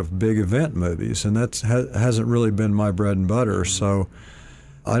lot of big event movies, and that hasn't really been my bread and butter. Mm-hmm. So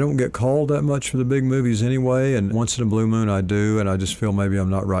I don't get called that much for the big movies anyway, and once in a blue moon I do, and I just feel maybe I'm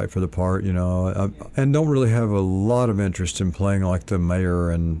not right for the part, and don't really have a lot of interest in playing like the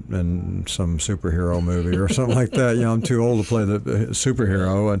mayor in some superhero movie or something like that. I'm too old to play the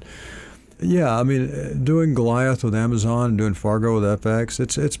superhero. And doing Goliath with Amazon and doing Fargo with FX,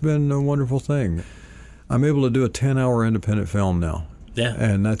 it's been a wonderful thing. I'm able to do a 10-hour independent film now. Yeah.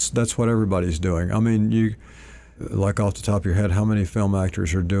 And that's what everybody's doing. I mean, like off the top of your head, how many film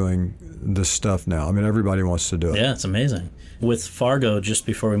actors are doing this stuff now? I mean, everybody wants to do it. Yeah, it's amazing. With Fargo, just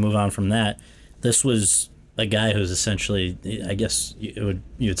before we move on from that, this was a guy who's essentially, I guess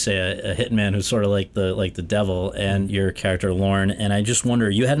you'd say a hitman who's sort of like the devil, and your character Lorne. And I just wonder,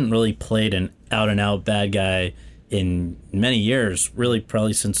 you hadn't really played an out-and-out bad guy in many years, really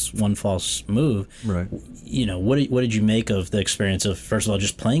probably since One False Move. Right. What did you make of the experience of, first of all,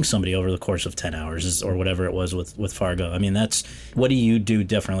 just playing somebody over the course of 10 hours or whatever it was with Fargo? I mean, what do you do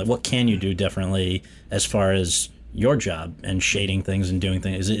differently? What can you do differently as far as your job and shading things and doing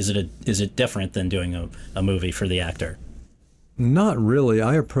things? Is it different than doing a movie for the actor? Not really.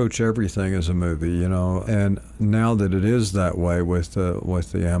 I approach everything as a movie, and now that it is that way with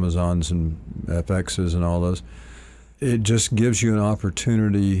the Amazons and FXs and all those, it just gives you an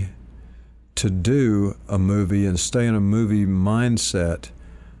opportunity to do a movie and stay in a movie mindset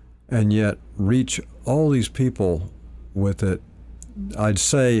and yet reach all these people with it. I'd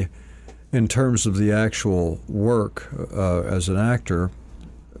say in terms of the actual work as an actor,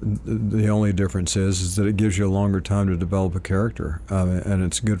 the only difference is that it gives you a longer time to develop a character, and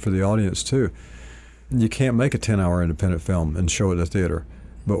it's good for the audience too. You can't make a 10-hour independent film and show it at the theater,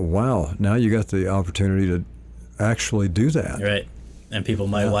 but wow, now you got the opportunity to actually do that. Right. And people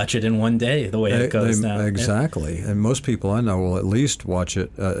might watch it in one day, the way it goes now. Exactly. Yeah. And most people I know will at least watch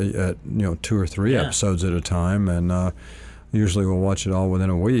it at 2 or 3 episodes at a time, and usually we'll watch it all within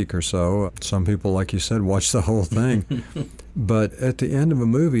a week or so. Some people, like you said, watch the whole thing. But at the end of a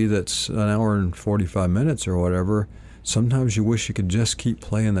movie that's an hour and 45 minutes or whatever, sometimes you wish you could just keep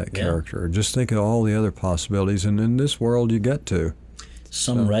playing that character. Just think of all the other possibilities, and in this world you get to.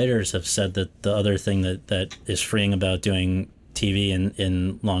 Some writers have said that the other thing that is freeing about doing TV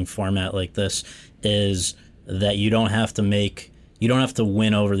in long format like this is that you don't have to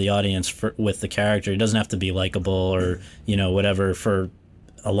win over the audience with the character. It doesn't have to be likable or whatever for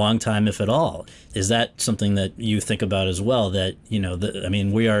a long time, if at all. Is that something that you think about as well? That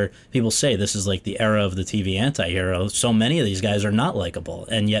people say this is like the era of the TV anti-hero. So many of these guys are not likable,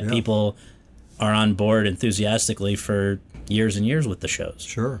 and yet people are on board enthusiastically for years and years with the shows.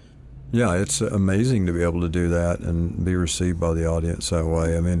 Sure. Yeah, it's amazing to be able to do that and be received by the audience that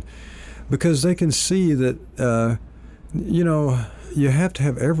way. I mean, because they can see that, you have to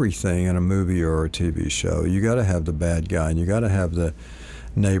have everything in a movie or a TV show. You got to have the bad guy, and you got to have the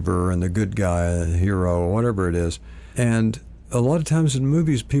neighbor and the good guy, the hero, or whatever it is. And a lot of times in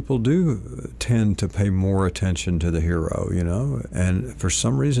movies, people do tend to pay more attention to the hero, And for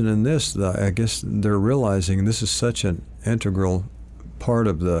some reason in this, I guess they're realizing this is such an integral part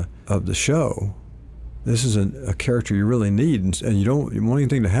of the show. This is a character you really need, and you don't want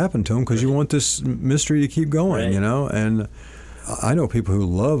anything to happen to him because you want this mystery to keep going, And I know people who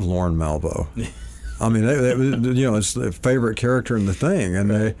love Lorne Malvo. I mean, it's their favorite character in the thing,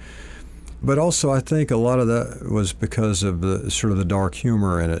 and but also I think a lot of that was because of the sort of the dark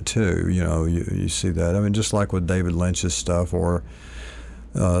humor in it too. You see that. I mean, just like with David Lynch's stuff or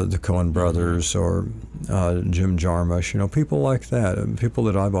the Coen brothers or Jim Jarmusch, people like that, people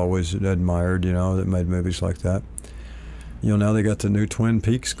that I've always admired, that made movies like that. Now they got the new Twin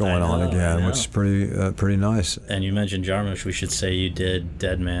Peaks going on again, which is pretty nice. And you mentioned Jarmusch. We should say you did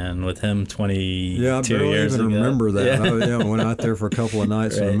Dead Man with him 22 years ago. Yeah, I barely even remember that. Yeah. I went out there for a couple of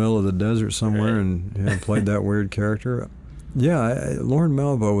nights in the middle of the desert somewhere and played that weird character. Yeah, Lauren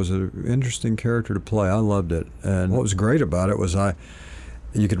Melvo was an interesting character to play. I loved it. And what was great about it was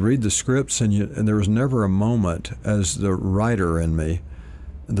you could read the scripts and there was never a moment as the writer in me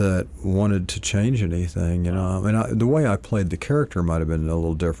that wanted to change anything. The way I played the character might have been a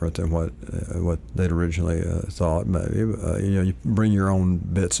little different than what they'd originally thought. Maybe you bring your own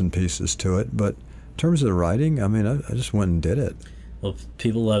bits and pieces to it, but in terms of the writing, I just went and did it. Well,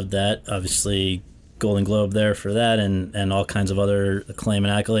 people loved that. Obviously, Golden Globe there for that, and all kinds of other acclaim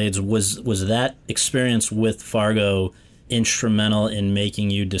and accolades. Was that experience with Fargo instrumental in making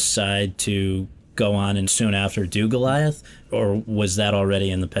you decide to go on and soon after do Goliath, or was that already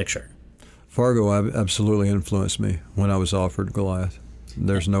in the picture? Fargo absolutely influenced me when I was offered Goliath.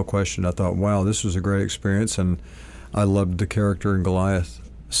 There's no question. I thought, wow, this was a great experience, and I loved the character in Goliath.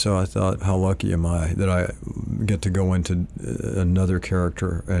 So I thought, how lucky am I that I get to go into another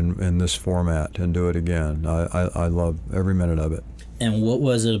character in this format and do it again. I love every minute of it. And what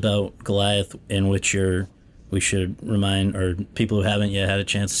was it about Goliath in which we should remind, or people who haven't yet had a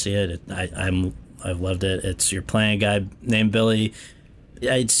chance to see it, I've loved it. You're playing a guy named Billy.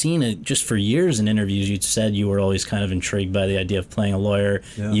 I'd seen it just for years in interviews. You'd said you were always kind of intrigued by the idea of playing a lawyer.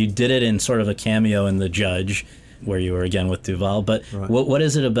 Yeah. You did it in sort of a cameo in The Judge, where you were again with Duvall. But right. What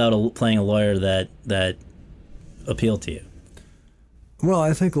is it about playing a lawyer that appealed to you? Well,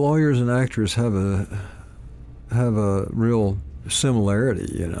 I think lawyers and actors have a real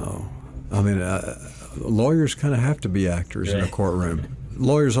similarity. Lawyers kind of have to be actors in a courtroom.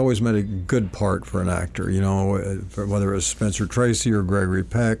 Lawyers always made a good part for an actor, whether it was Spencer Tracy or Gregory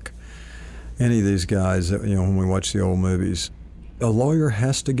Peck, any of these guys that, when we watch the old movies. A lawyer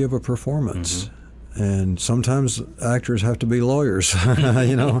has to give a performance. Mm-hmm. And sometimes actors have to be lawyers,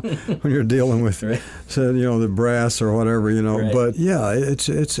 when you're dealing with, the brass or whatever, Right. But yeah,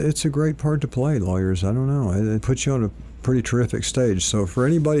 it's a great part to play, lawyers. I don't know. It puts you on a pretty terrific stage. So for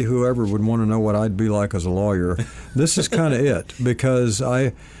anybody who ever would want to know what I'd be like as a lawyer, this is kind of it. Because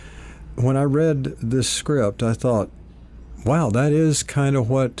when I read this script, I thought, wow, that is kind of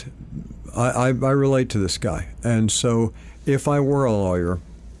what I relate to this guy. And so if I were a lawyer,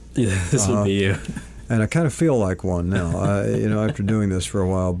 this would be you. And I kind of feel like one now, after doing this for a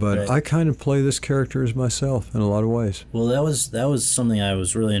while. But right. I kind of play this character as myself in a lot of ways. Well, that was something I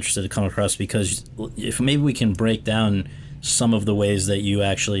was really interested to come across, because if maybe we can break down some of the ways that you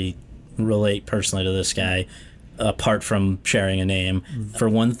actually relate personally to this guy, apart from sharing a name. Mm-hmm. For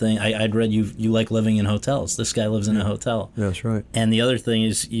one thing, I'd read you like living in hotels. This guy lives in a hotel. Yeah, that's right. And the other thing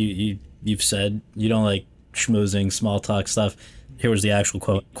is you've said you don't like schmoozing, small talk stuff. Here was the actual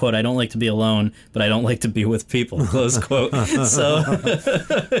quote, I don't like to be alone, but I don't like to be with people, close quote. So,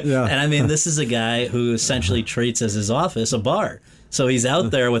 yeah. And I mean, this is a guy who essentially treats as his office a bar. So he's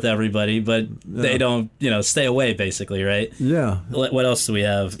out there with everybody, but they don't, stay away, basically, right? Yeah. What else do we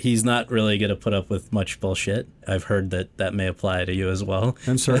have? He's not really going to put up with much bullshit. I've heard that may apply to you as well.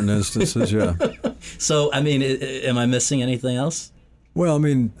 In certain instances, yeah. So, I mean, am I missing anything else? Well, I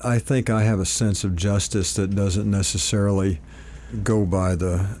mean, I think I have a sense of justice that doesn't necessarily go by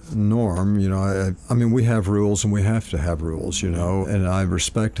the norm. I mean, we have rules and we have to have rules, and I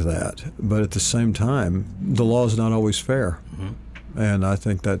respect that. But at the same time, the law is not always fair. Mm-hmm. And I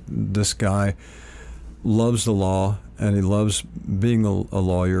think that this guy loves the law and he loves being a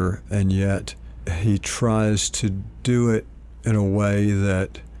lawyer, and yet he tries to do it in a way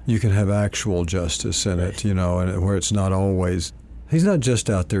that you can have actual justice in it, and where it's not always. He's not just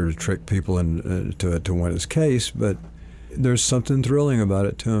out there to trick people to win his case, but there's something thrilling about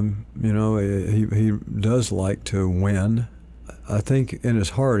it to him. He does like to win. I think in his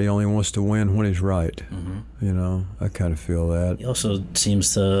heart he only wants to win when he's right. Mm-hmm. I kind of feel that. He also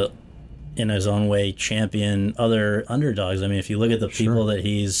seems to, in his own way, champion other underdogs. I mean, if you look at the people that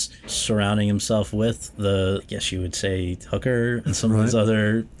he's surrounding himself with, I guess you would say Hooker and some of these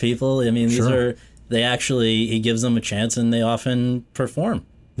other people, I mean, he gives them a chance and they often perform.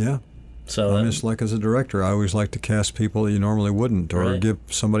 Yeah. So just like as a director, I always like to cast people that you normally wouldn't, or give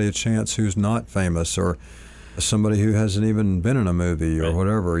somebody a chance who's not famous, or somebody who hasn't even been in a movie or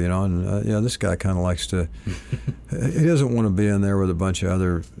whatever, And this guy kind of likes to. He doesn't want to be in there with a bunch of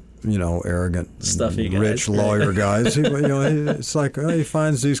other arrogant, stuffy guys, rich lawyer guys. It's like he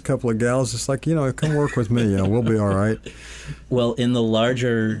finds these couple of gals. It's like, come work with me. We'll be all right. Well, in the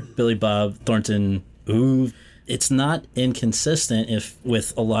larger Billy Bob Thornton oeuvre, it's not inconsistent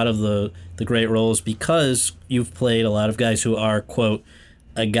with a lot of the great roles, because you've played a lot of guys who are, quote,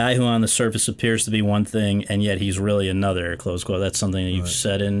 a guy who on the surface appears to be one thing and yet he's really another, close quote. That's something that you've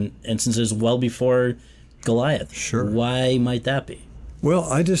said in instances well before Goliath. Sure. Why might that be? Well,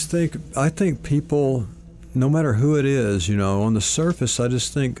 I think people, no matter who it is, on the surface, I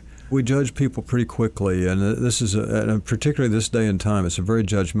just think we judge people pretty quickly, and this is, particularly this day and time, it's a very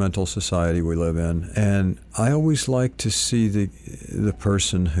judgmental society we live in. And I always like to see the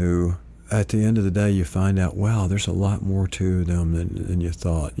person who, at the end of the day, you find out, wow, there's a lot more to them than you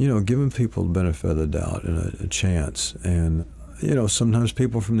thought. Giving people the benefit of the doubt and a chance. And, sometimes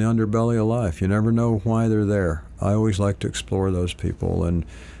people from the underbelly of life, you never know why they're there. I always like to explore those people, and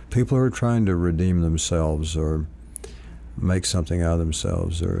people who are trying to redeem themselves or make something out of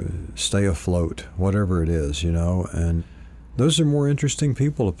themselves or stay afloat, whatever it is, and those are more interesting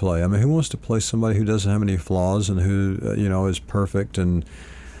people to play. I mean, who wants to play somebody who doesn't have any flaws and who, is perfect and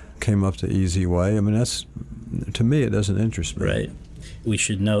came up the easy way? I mean, to me, it doesn't interest me. Right. We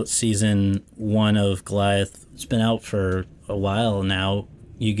should note season 1 of Goliath, it's been out for a while now.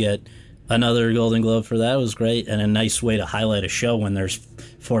 You get another Golden Globe for that. It was great, and a nice way to highlight a show when there's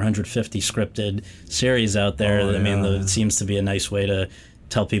 450 scripted series out there. It seems to be a nice way to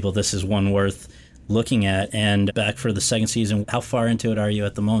tell people this is one worth looking at. And back for the second season, how far into it are you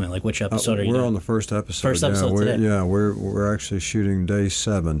at the moment? Like, which episode are you We're on the first episode. First episode today. Yeah, we're actually shooting day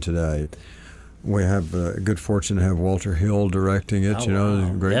 7 today. We have good fortune to have Walter Hill directing it,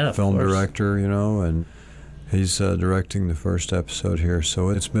 wow. Great film director, and he's directing the first episode here. So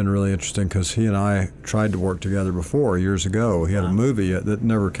it's been really interesting because he and I tried to work together before, years ago. He had a movie that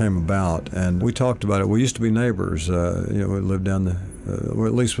never came about, and we talked about it. We used to be neighbors. We lived down or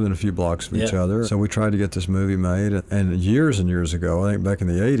at least within a few blocks of each other. So we tried to get this movie made. And years ago, I think back in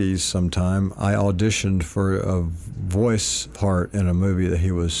the 80s sometime, I auditioned for a voice part in a movie that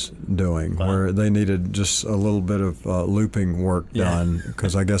he was doing, where they needed just a little bit of looping work done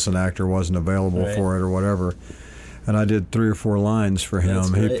because I guess an actor wasn't available for it or whatever. And I did 3 or 4 lines for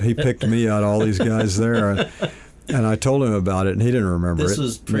him. He picked me out of all these guys there. And I told him about it, and he didn't remember This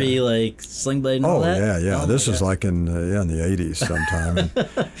was Sling Blade and all that? Yeah. This was like in the 80s sometime.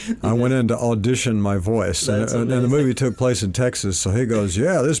 And I went in to audition my voice. And the movie took place in Texas, so he goes,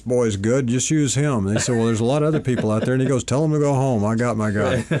 yeah, this boy's good, just use him. And he said, well, there's a lot of other people out there. And he goes, tell him to go home. I got my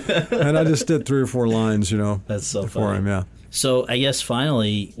guy. And I just did 3 or 4 lines, That's so for funny. him, So I guess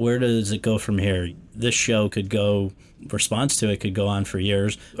finally, where does it go from here? This show could go, response to it could go on for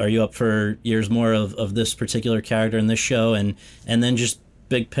years. Are you up for years more of this particular character in this show? And then just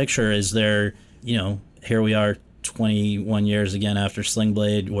big picture, is there, here we are 21 years again after Sling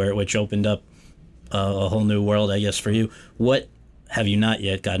Blade, which opened up a whole new world, I guess, for you. What have you not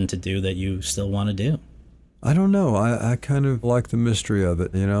yet gotten to do that you still want to do? I don't know. I kind of like the mystery of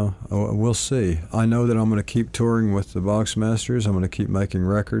it, We'll see. I know that I'm going to keep touring with the Boxmasters. I'm going to keep making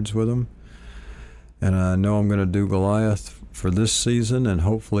records with them. And I know I'm going to do Goliath for this season, and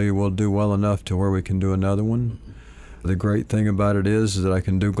hopefully we'll do well enough to where we can do another one. The great thing about it is that I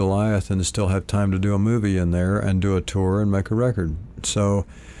can do Goliath and still have time to do a movie in there and do a tour and make a record. So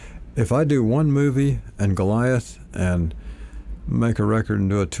if I do one movie and Goliath and make a record and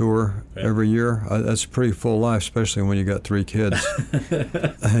do a tour every year, that's a pretty full life, especially when you got 3 kids.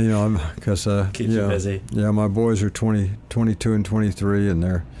 Because keeps you busy. Yeah, my boys are 22 and 23, and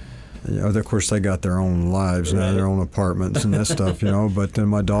they're, of course, they got their own lives now, their own apartments and that stuff, But then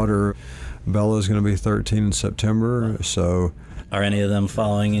my daughter, Bella's going to be 13 in September, so... Are any of them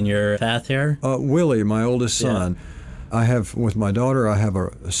following in your path here? Willie, my oldest son. With my daughter, I have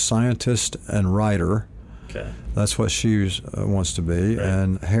a scientist and writer. Okay. That's what she wants to be. Right.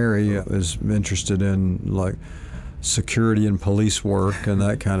 And Harry is interested in, security and police work and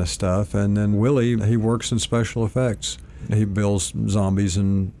that kind of stuff. And then Willie, he works in special effects. He builds zombies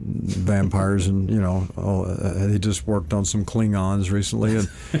and vampires and, he just worked on some Klingons recently.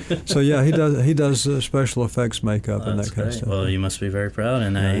 And so, he does special effects makeup and that kind of stuff. Well, you must be very proud,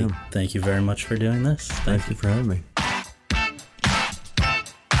 and I thank you very much for doing this. Thank you for having me.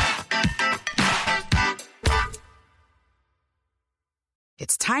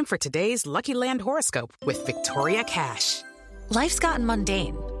 It's time for today's Lucky Land horoscope with Victoria Cash. Life's gotten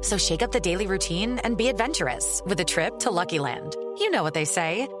mundane, so shake up the daily routine and be adventurous with a trip to Lucky Land. You know what they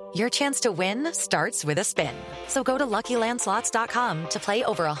say, Your chance to win starts with a spin. So go to LuckyLandSlots.com to play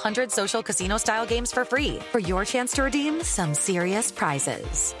over 100 social casino-style games for free for your chance to redeem some serious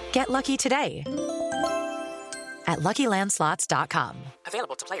prizes. Get lucky today at LuckyLandSlots.com.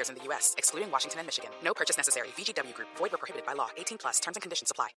 Available to players in the U.S., excluding Washington and Michigan. No purchase necessary. VGW Group. Void where prohibited by law. 18+. Terms and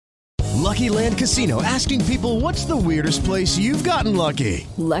conditions apply. Lucky Land Casino, asking people, what's the weirdest place you've gotten lucky?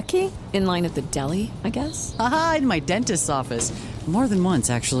 Lucky? In line at the deli, I guess? Aha, in my dentist's office. More than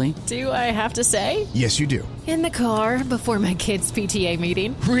once, actually. Do I have to say? Yes, you do. In the car before my kids' PTA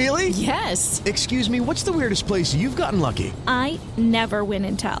meeting. Really? Yes. Excuse me, what's the weirdest place you've gotten lucky? I never win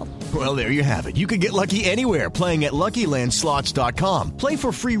and tell. Well, there you have it. You can get lucky anywhere, playing at LuckyLandSlots.com. Play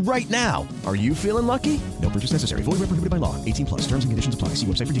for free right now. Are you feeling lucky? No purchase necessary. Void where prohibited by law. 18+. Terms and conditions apply. See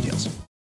website for details.